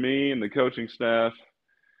 Leave it to me and the coaching staff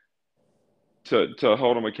to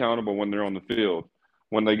hold them accountable when they're on the field.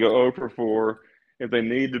 When they go 0 for 4, if they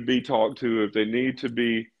need to be talked to, if they need to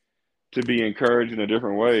be encouraged in a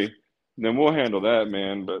different way, then we'll handle that,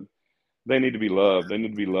 man. But they need to be loved. They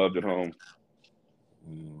need to be loved at home.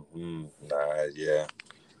 Nah, yeah.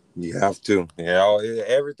 You have to. Yeah.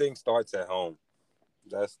 Everything starts at home.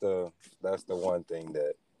 That's the that's the one thing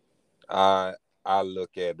that I I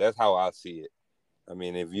look at. That's how I see it. I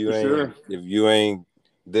mean, For sure. if you ain't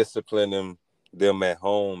disciplining them at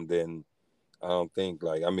home, then I don't think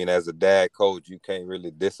like I mean, as a dad coach, you can't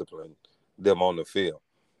really discipline them on the field.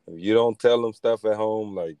 If you don't tell them stuff at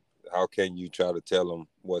home, like how can you try to tell them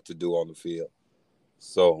what to do on the field?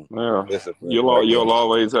 So Yeah, discipline, you'll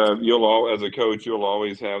always have as a coach you'll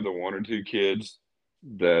always have the one or two kids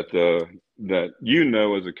that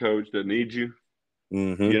as a coach that need you.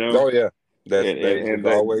 You know, Oh yeah, there's and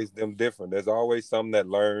that always them different. There's always some that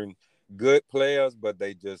learn good players, but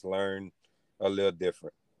they just learn a little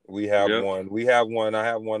different. We have yep. one. We have one. I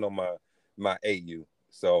have one on my AU,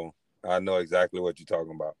 so I know exactly what you're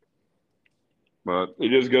talking about. But it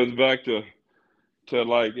just goes back to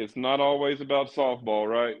like it's not always about softball,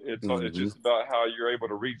 right? It's hmm just about how you're able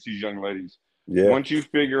to reach these young ladies. Yeah. Once you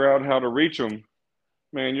figure out how to reach them,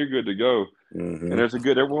 man, you're good to go. And hmm there's a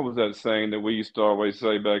good. What was that saying that we used to always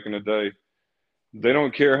say back in the day? They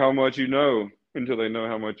don't care how much you know until they know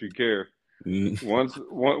how much you care.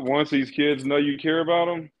 Once these kids know you care about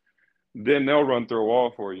them, then they'll run through a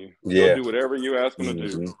wall for you. They'll Yeah. do whatever you ask them to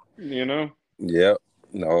do. hmm You know? Yep.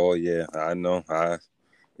 Oh yeah. I know.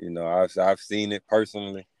 I've seen it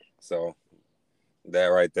personally. So that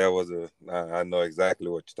right there was I know exactly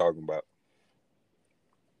what you're talking about.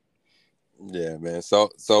 Yeah, man. So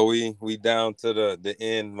we down to the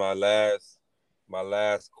end. My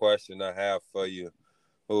last question I have for you.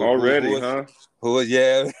 Already, huh? Who is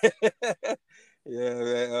yeah yeah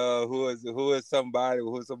man. Who is somebody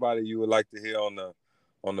you would like to hear on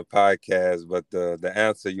the podcast? But the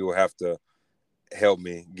answer you will have to help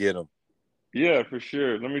me get them. Yeah, for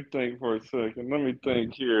sure. Let me think for a second. Let me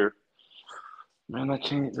think here. Man, I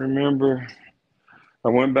can't remember. I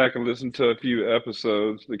went back and listened to a few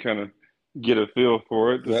episodes to kind of get a feel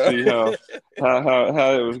for it to see how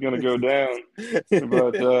it was going to go down.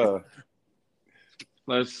 But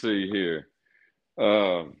let's see here.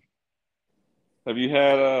 Um, have you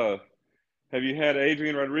had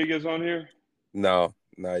Adrian Rodriguez on here? No,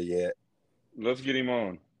 not yet. Let's get him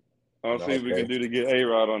on. I'll No, see if we okay. can do to get A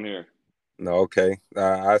Rod on here. No, okay.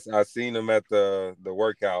 I seen him at the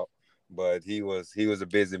workout, but he was a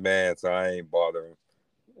busy man, so I ain't bothering.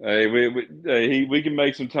 Hey, we can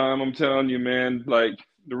make some time. I'm telling you, man. Like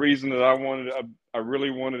the reason that I really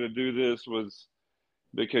wanted to do this was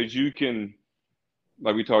because you can,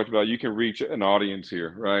 like we talked about, you can reach an audience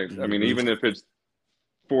here, right? I mean, hmm even if it's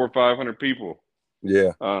 400 or 500 people,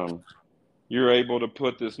 Yeah. um, you're able to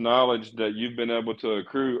put this knowledge that you've been able to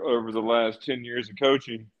accrue over the last 10 years of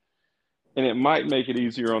coaching, and it might make it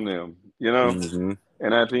easier on them, you know? hmm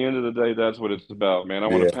And at the end of the day, that's what it's about, man. I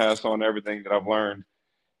want Yeah. to pass on everything that I've learned,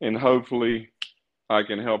 and hopefully I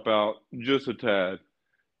can help out just a tad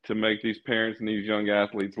to make these parents and these young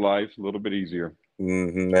athletes' lives a little bit easier.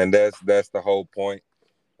 And that's the whole point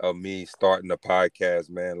of me starting a podcast,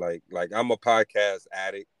 man. Like I'm a podcast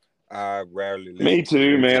addict. I rarely Me listen to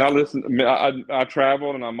too, man. music. I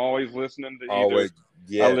travel and I'm always listening to either. Always, I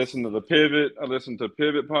yes, listen to the Pivot. I listen to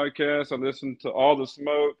Pivot podcast. I listen to All the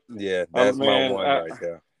Smoke. yeah, that's my Man, one right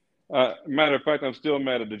there. matter of fact, I'm still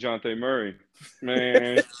mad at DeJounte Murray.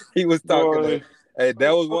 Man, He was talking to. boy, Hey,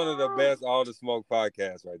 that was one of the best All the Smoke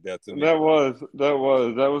podcasts right there to me. that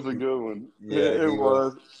was a good one. Yeah, It he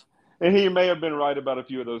was. was, and he may have been right about a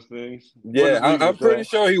few of those things. We'll Yeah, just leave it I'm at pretty that.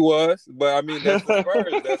 sure he was. But I mean, that's the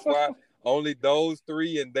Spurs. That's why only those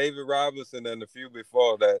three and David Robinson and a few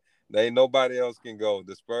before that. There ain't nobody else can go.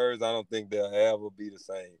 The Spurs, I don't think they'll ever be the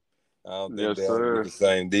same. I don't think Yes, they'll ever be sir. the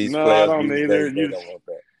same. These No, I players don't these either. days, they don't want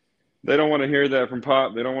that. They don't want to hear that from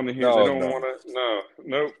Pop. They don't want to hear. They No, don't no, want to. No,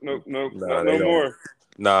 nope, nope, nope, no, not they no don't. more.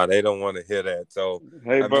 No, they don't want to hear that. So,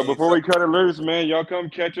 Hey, I but mean, before so we cut it loose, man, y'all come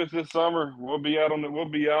catch us this summer. We'll be out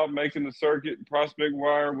making the circuit, Prospect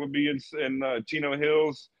Wire. We'll be in Chino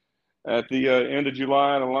Hills, at the end of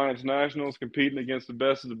July at Alliance Nationals, competing against the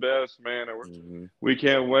best of the best. Man, Mm-hmm. we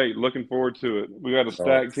can't wait. Looking forward to it. We got a Oh,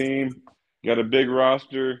 stacked team, got a big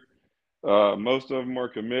roster. Most of them are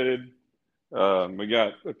committed. We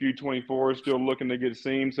got a few 24s still looking to get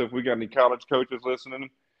seen. So if we got any college coaches listening,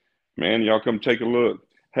 man, y'all come take a look.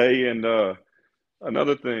 Hey, and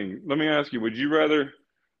another thing, let me ask you: would you rather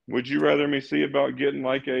me see about getting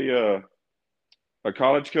like a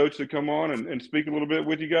college coach to come on and speak a little bit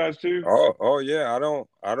with you guys too? oh yeah.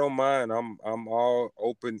 I don't mind. I'm all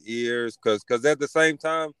open ears because at the same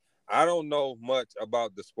time, I don't know much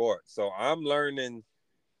about the sport, so I'm learning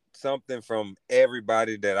something from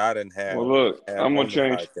everybody that I didn't Well, have look, have I'm gonna on the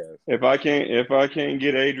change. podcast. If I can't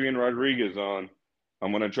get Adrian Rodriguez on,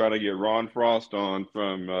 I'm gonna try to get Ron Frost on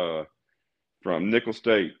from Nickel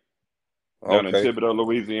State down in Okay. Thibodaux,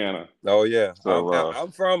 Louisiana. Oh yeah.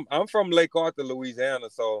 I'm So I'm from Lake Arthur, Louisiana.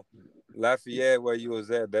 So Lafayette, where you was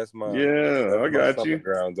at, yeah, that's I my got summer you.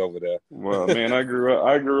 grounds over there. Well, man, I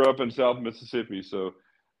grew up in South Mississippi, so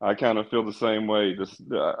I kind of feel the same way.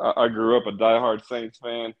 I grew up a diehard Saints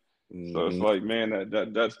fan, so it's Hmm. like, man,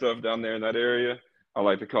 that stuff down there in that area, I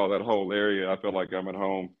like to call that whole area. I feel like I'm at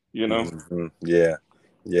home, you know? Hmm. Yeah,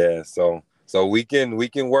 yeah. So we can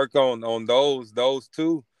work on those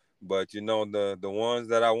two, but the ones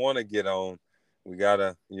that I want to get on, we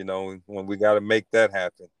gotta when we gotta make that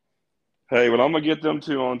happen. Hey, well, I'm gonna get them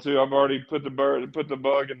two on too. I've already put the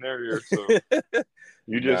bug in their ear, so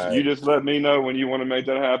you Nice. just let me know when you want to make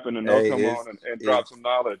that happen, and they'll Hey, come on and drop it's some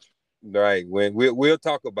knowledge right. When we'll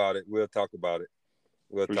talk about it. We'll talk about it.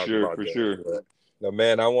 We'll for talk sure, about for that. sure. But, no,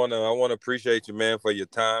 man, I wanna appreciate you, man, for your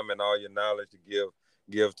time and all your knowledge to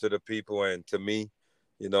give to the people and to me.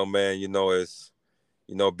 Man, it's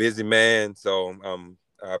busy man. So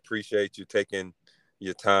I appreciate you taking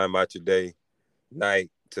your time out your day, night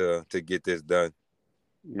to get this done.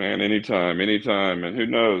 Man, anytime, anytime, and who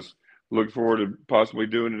knows? Look forward to possibly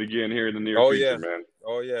doing it again here in the near Oh future, yeah, man.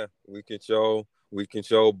 oh yeah. We can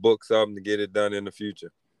show book something to get it done in the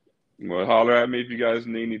future. Well, holler at me if you guys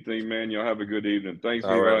need anything, man. Y'all have a good evening. Thanks,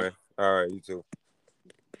 All right, Levi. man. All right, you too.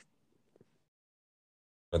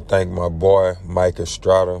 I thank my boy Mike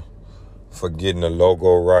Estrada for getting the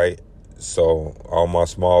logo right. So all my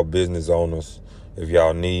small business owners, if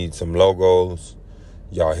y'all need some logos,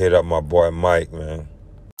 y'all hit up my boy Mike, man.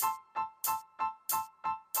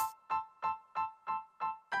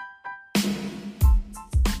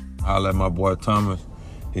 I'll let my boy Thomas.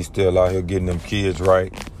 He's still out here getting them kids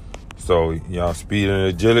right. So y'all speed and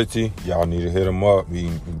agility, y'all need to hit him up. He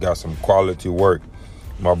got some quality work.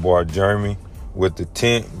 My boy Jeremy with the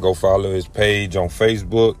tent, go follow his page on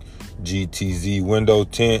Facebook, GTZ Window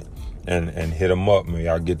Tent, and hit him up, man.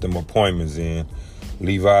 Y'all get them appointments in.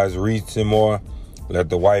 Levi's Reaching more. Let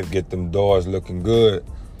the wife get them doors looking good.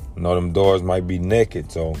 You know them doors might be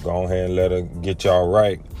naked, so go ahead and let her get y'all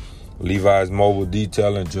right. Levi's Mobile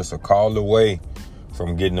Detailing, just a call away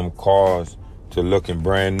from getting them cars to looking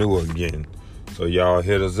brand new again. So y'all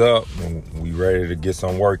hit us up and we ready to get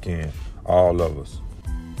some work in, all of us.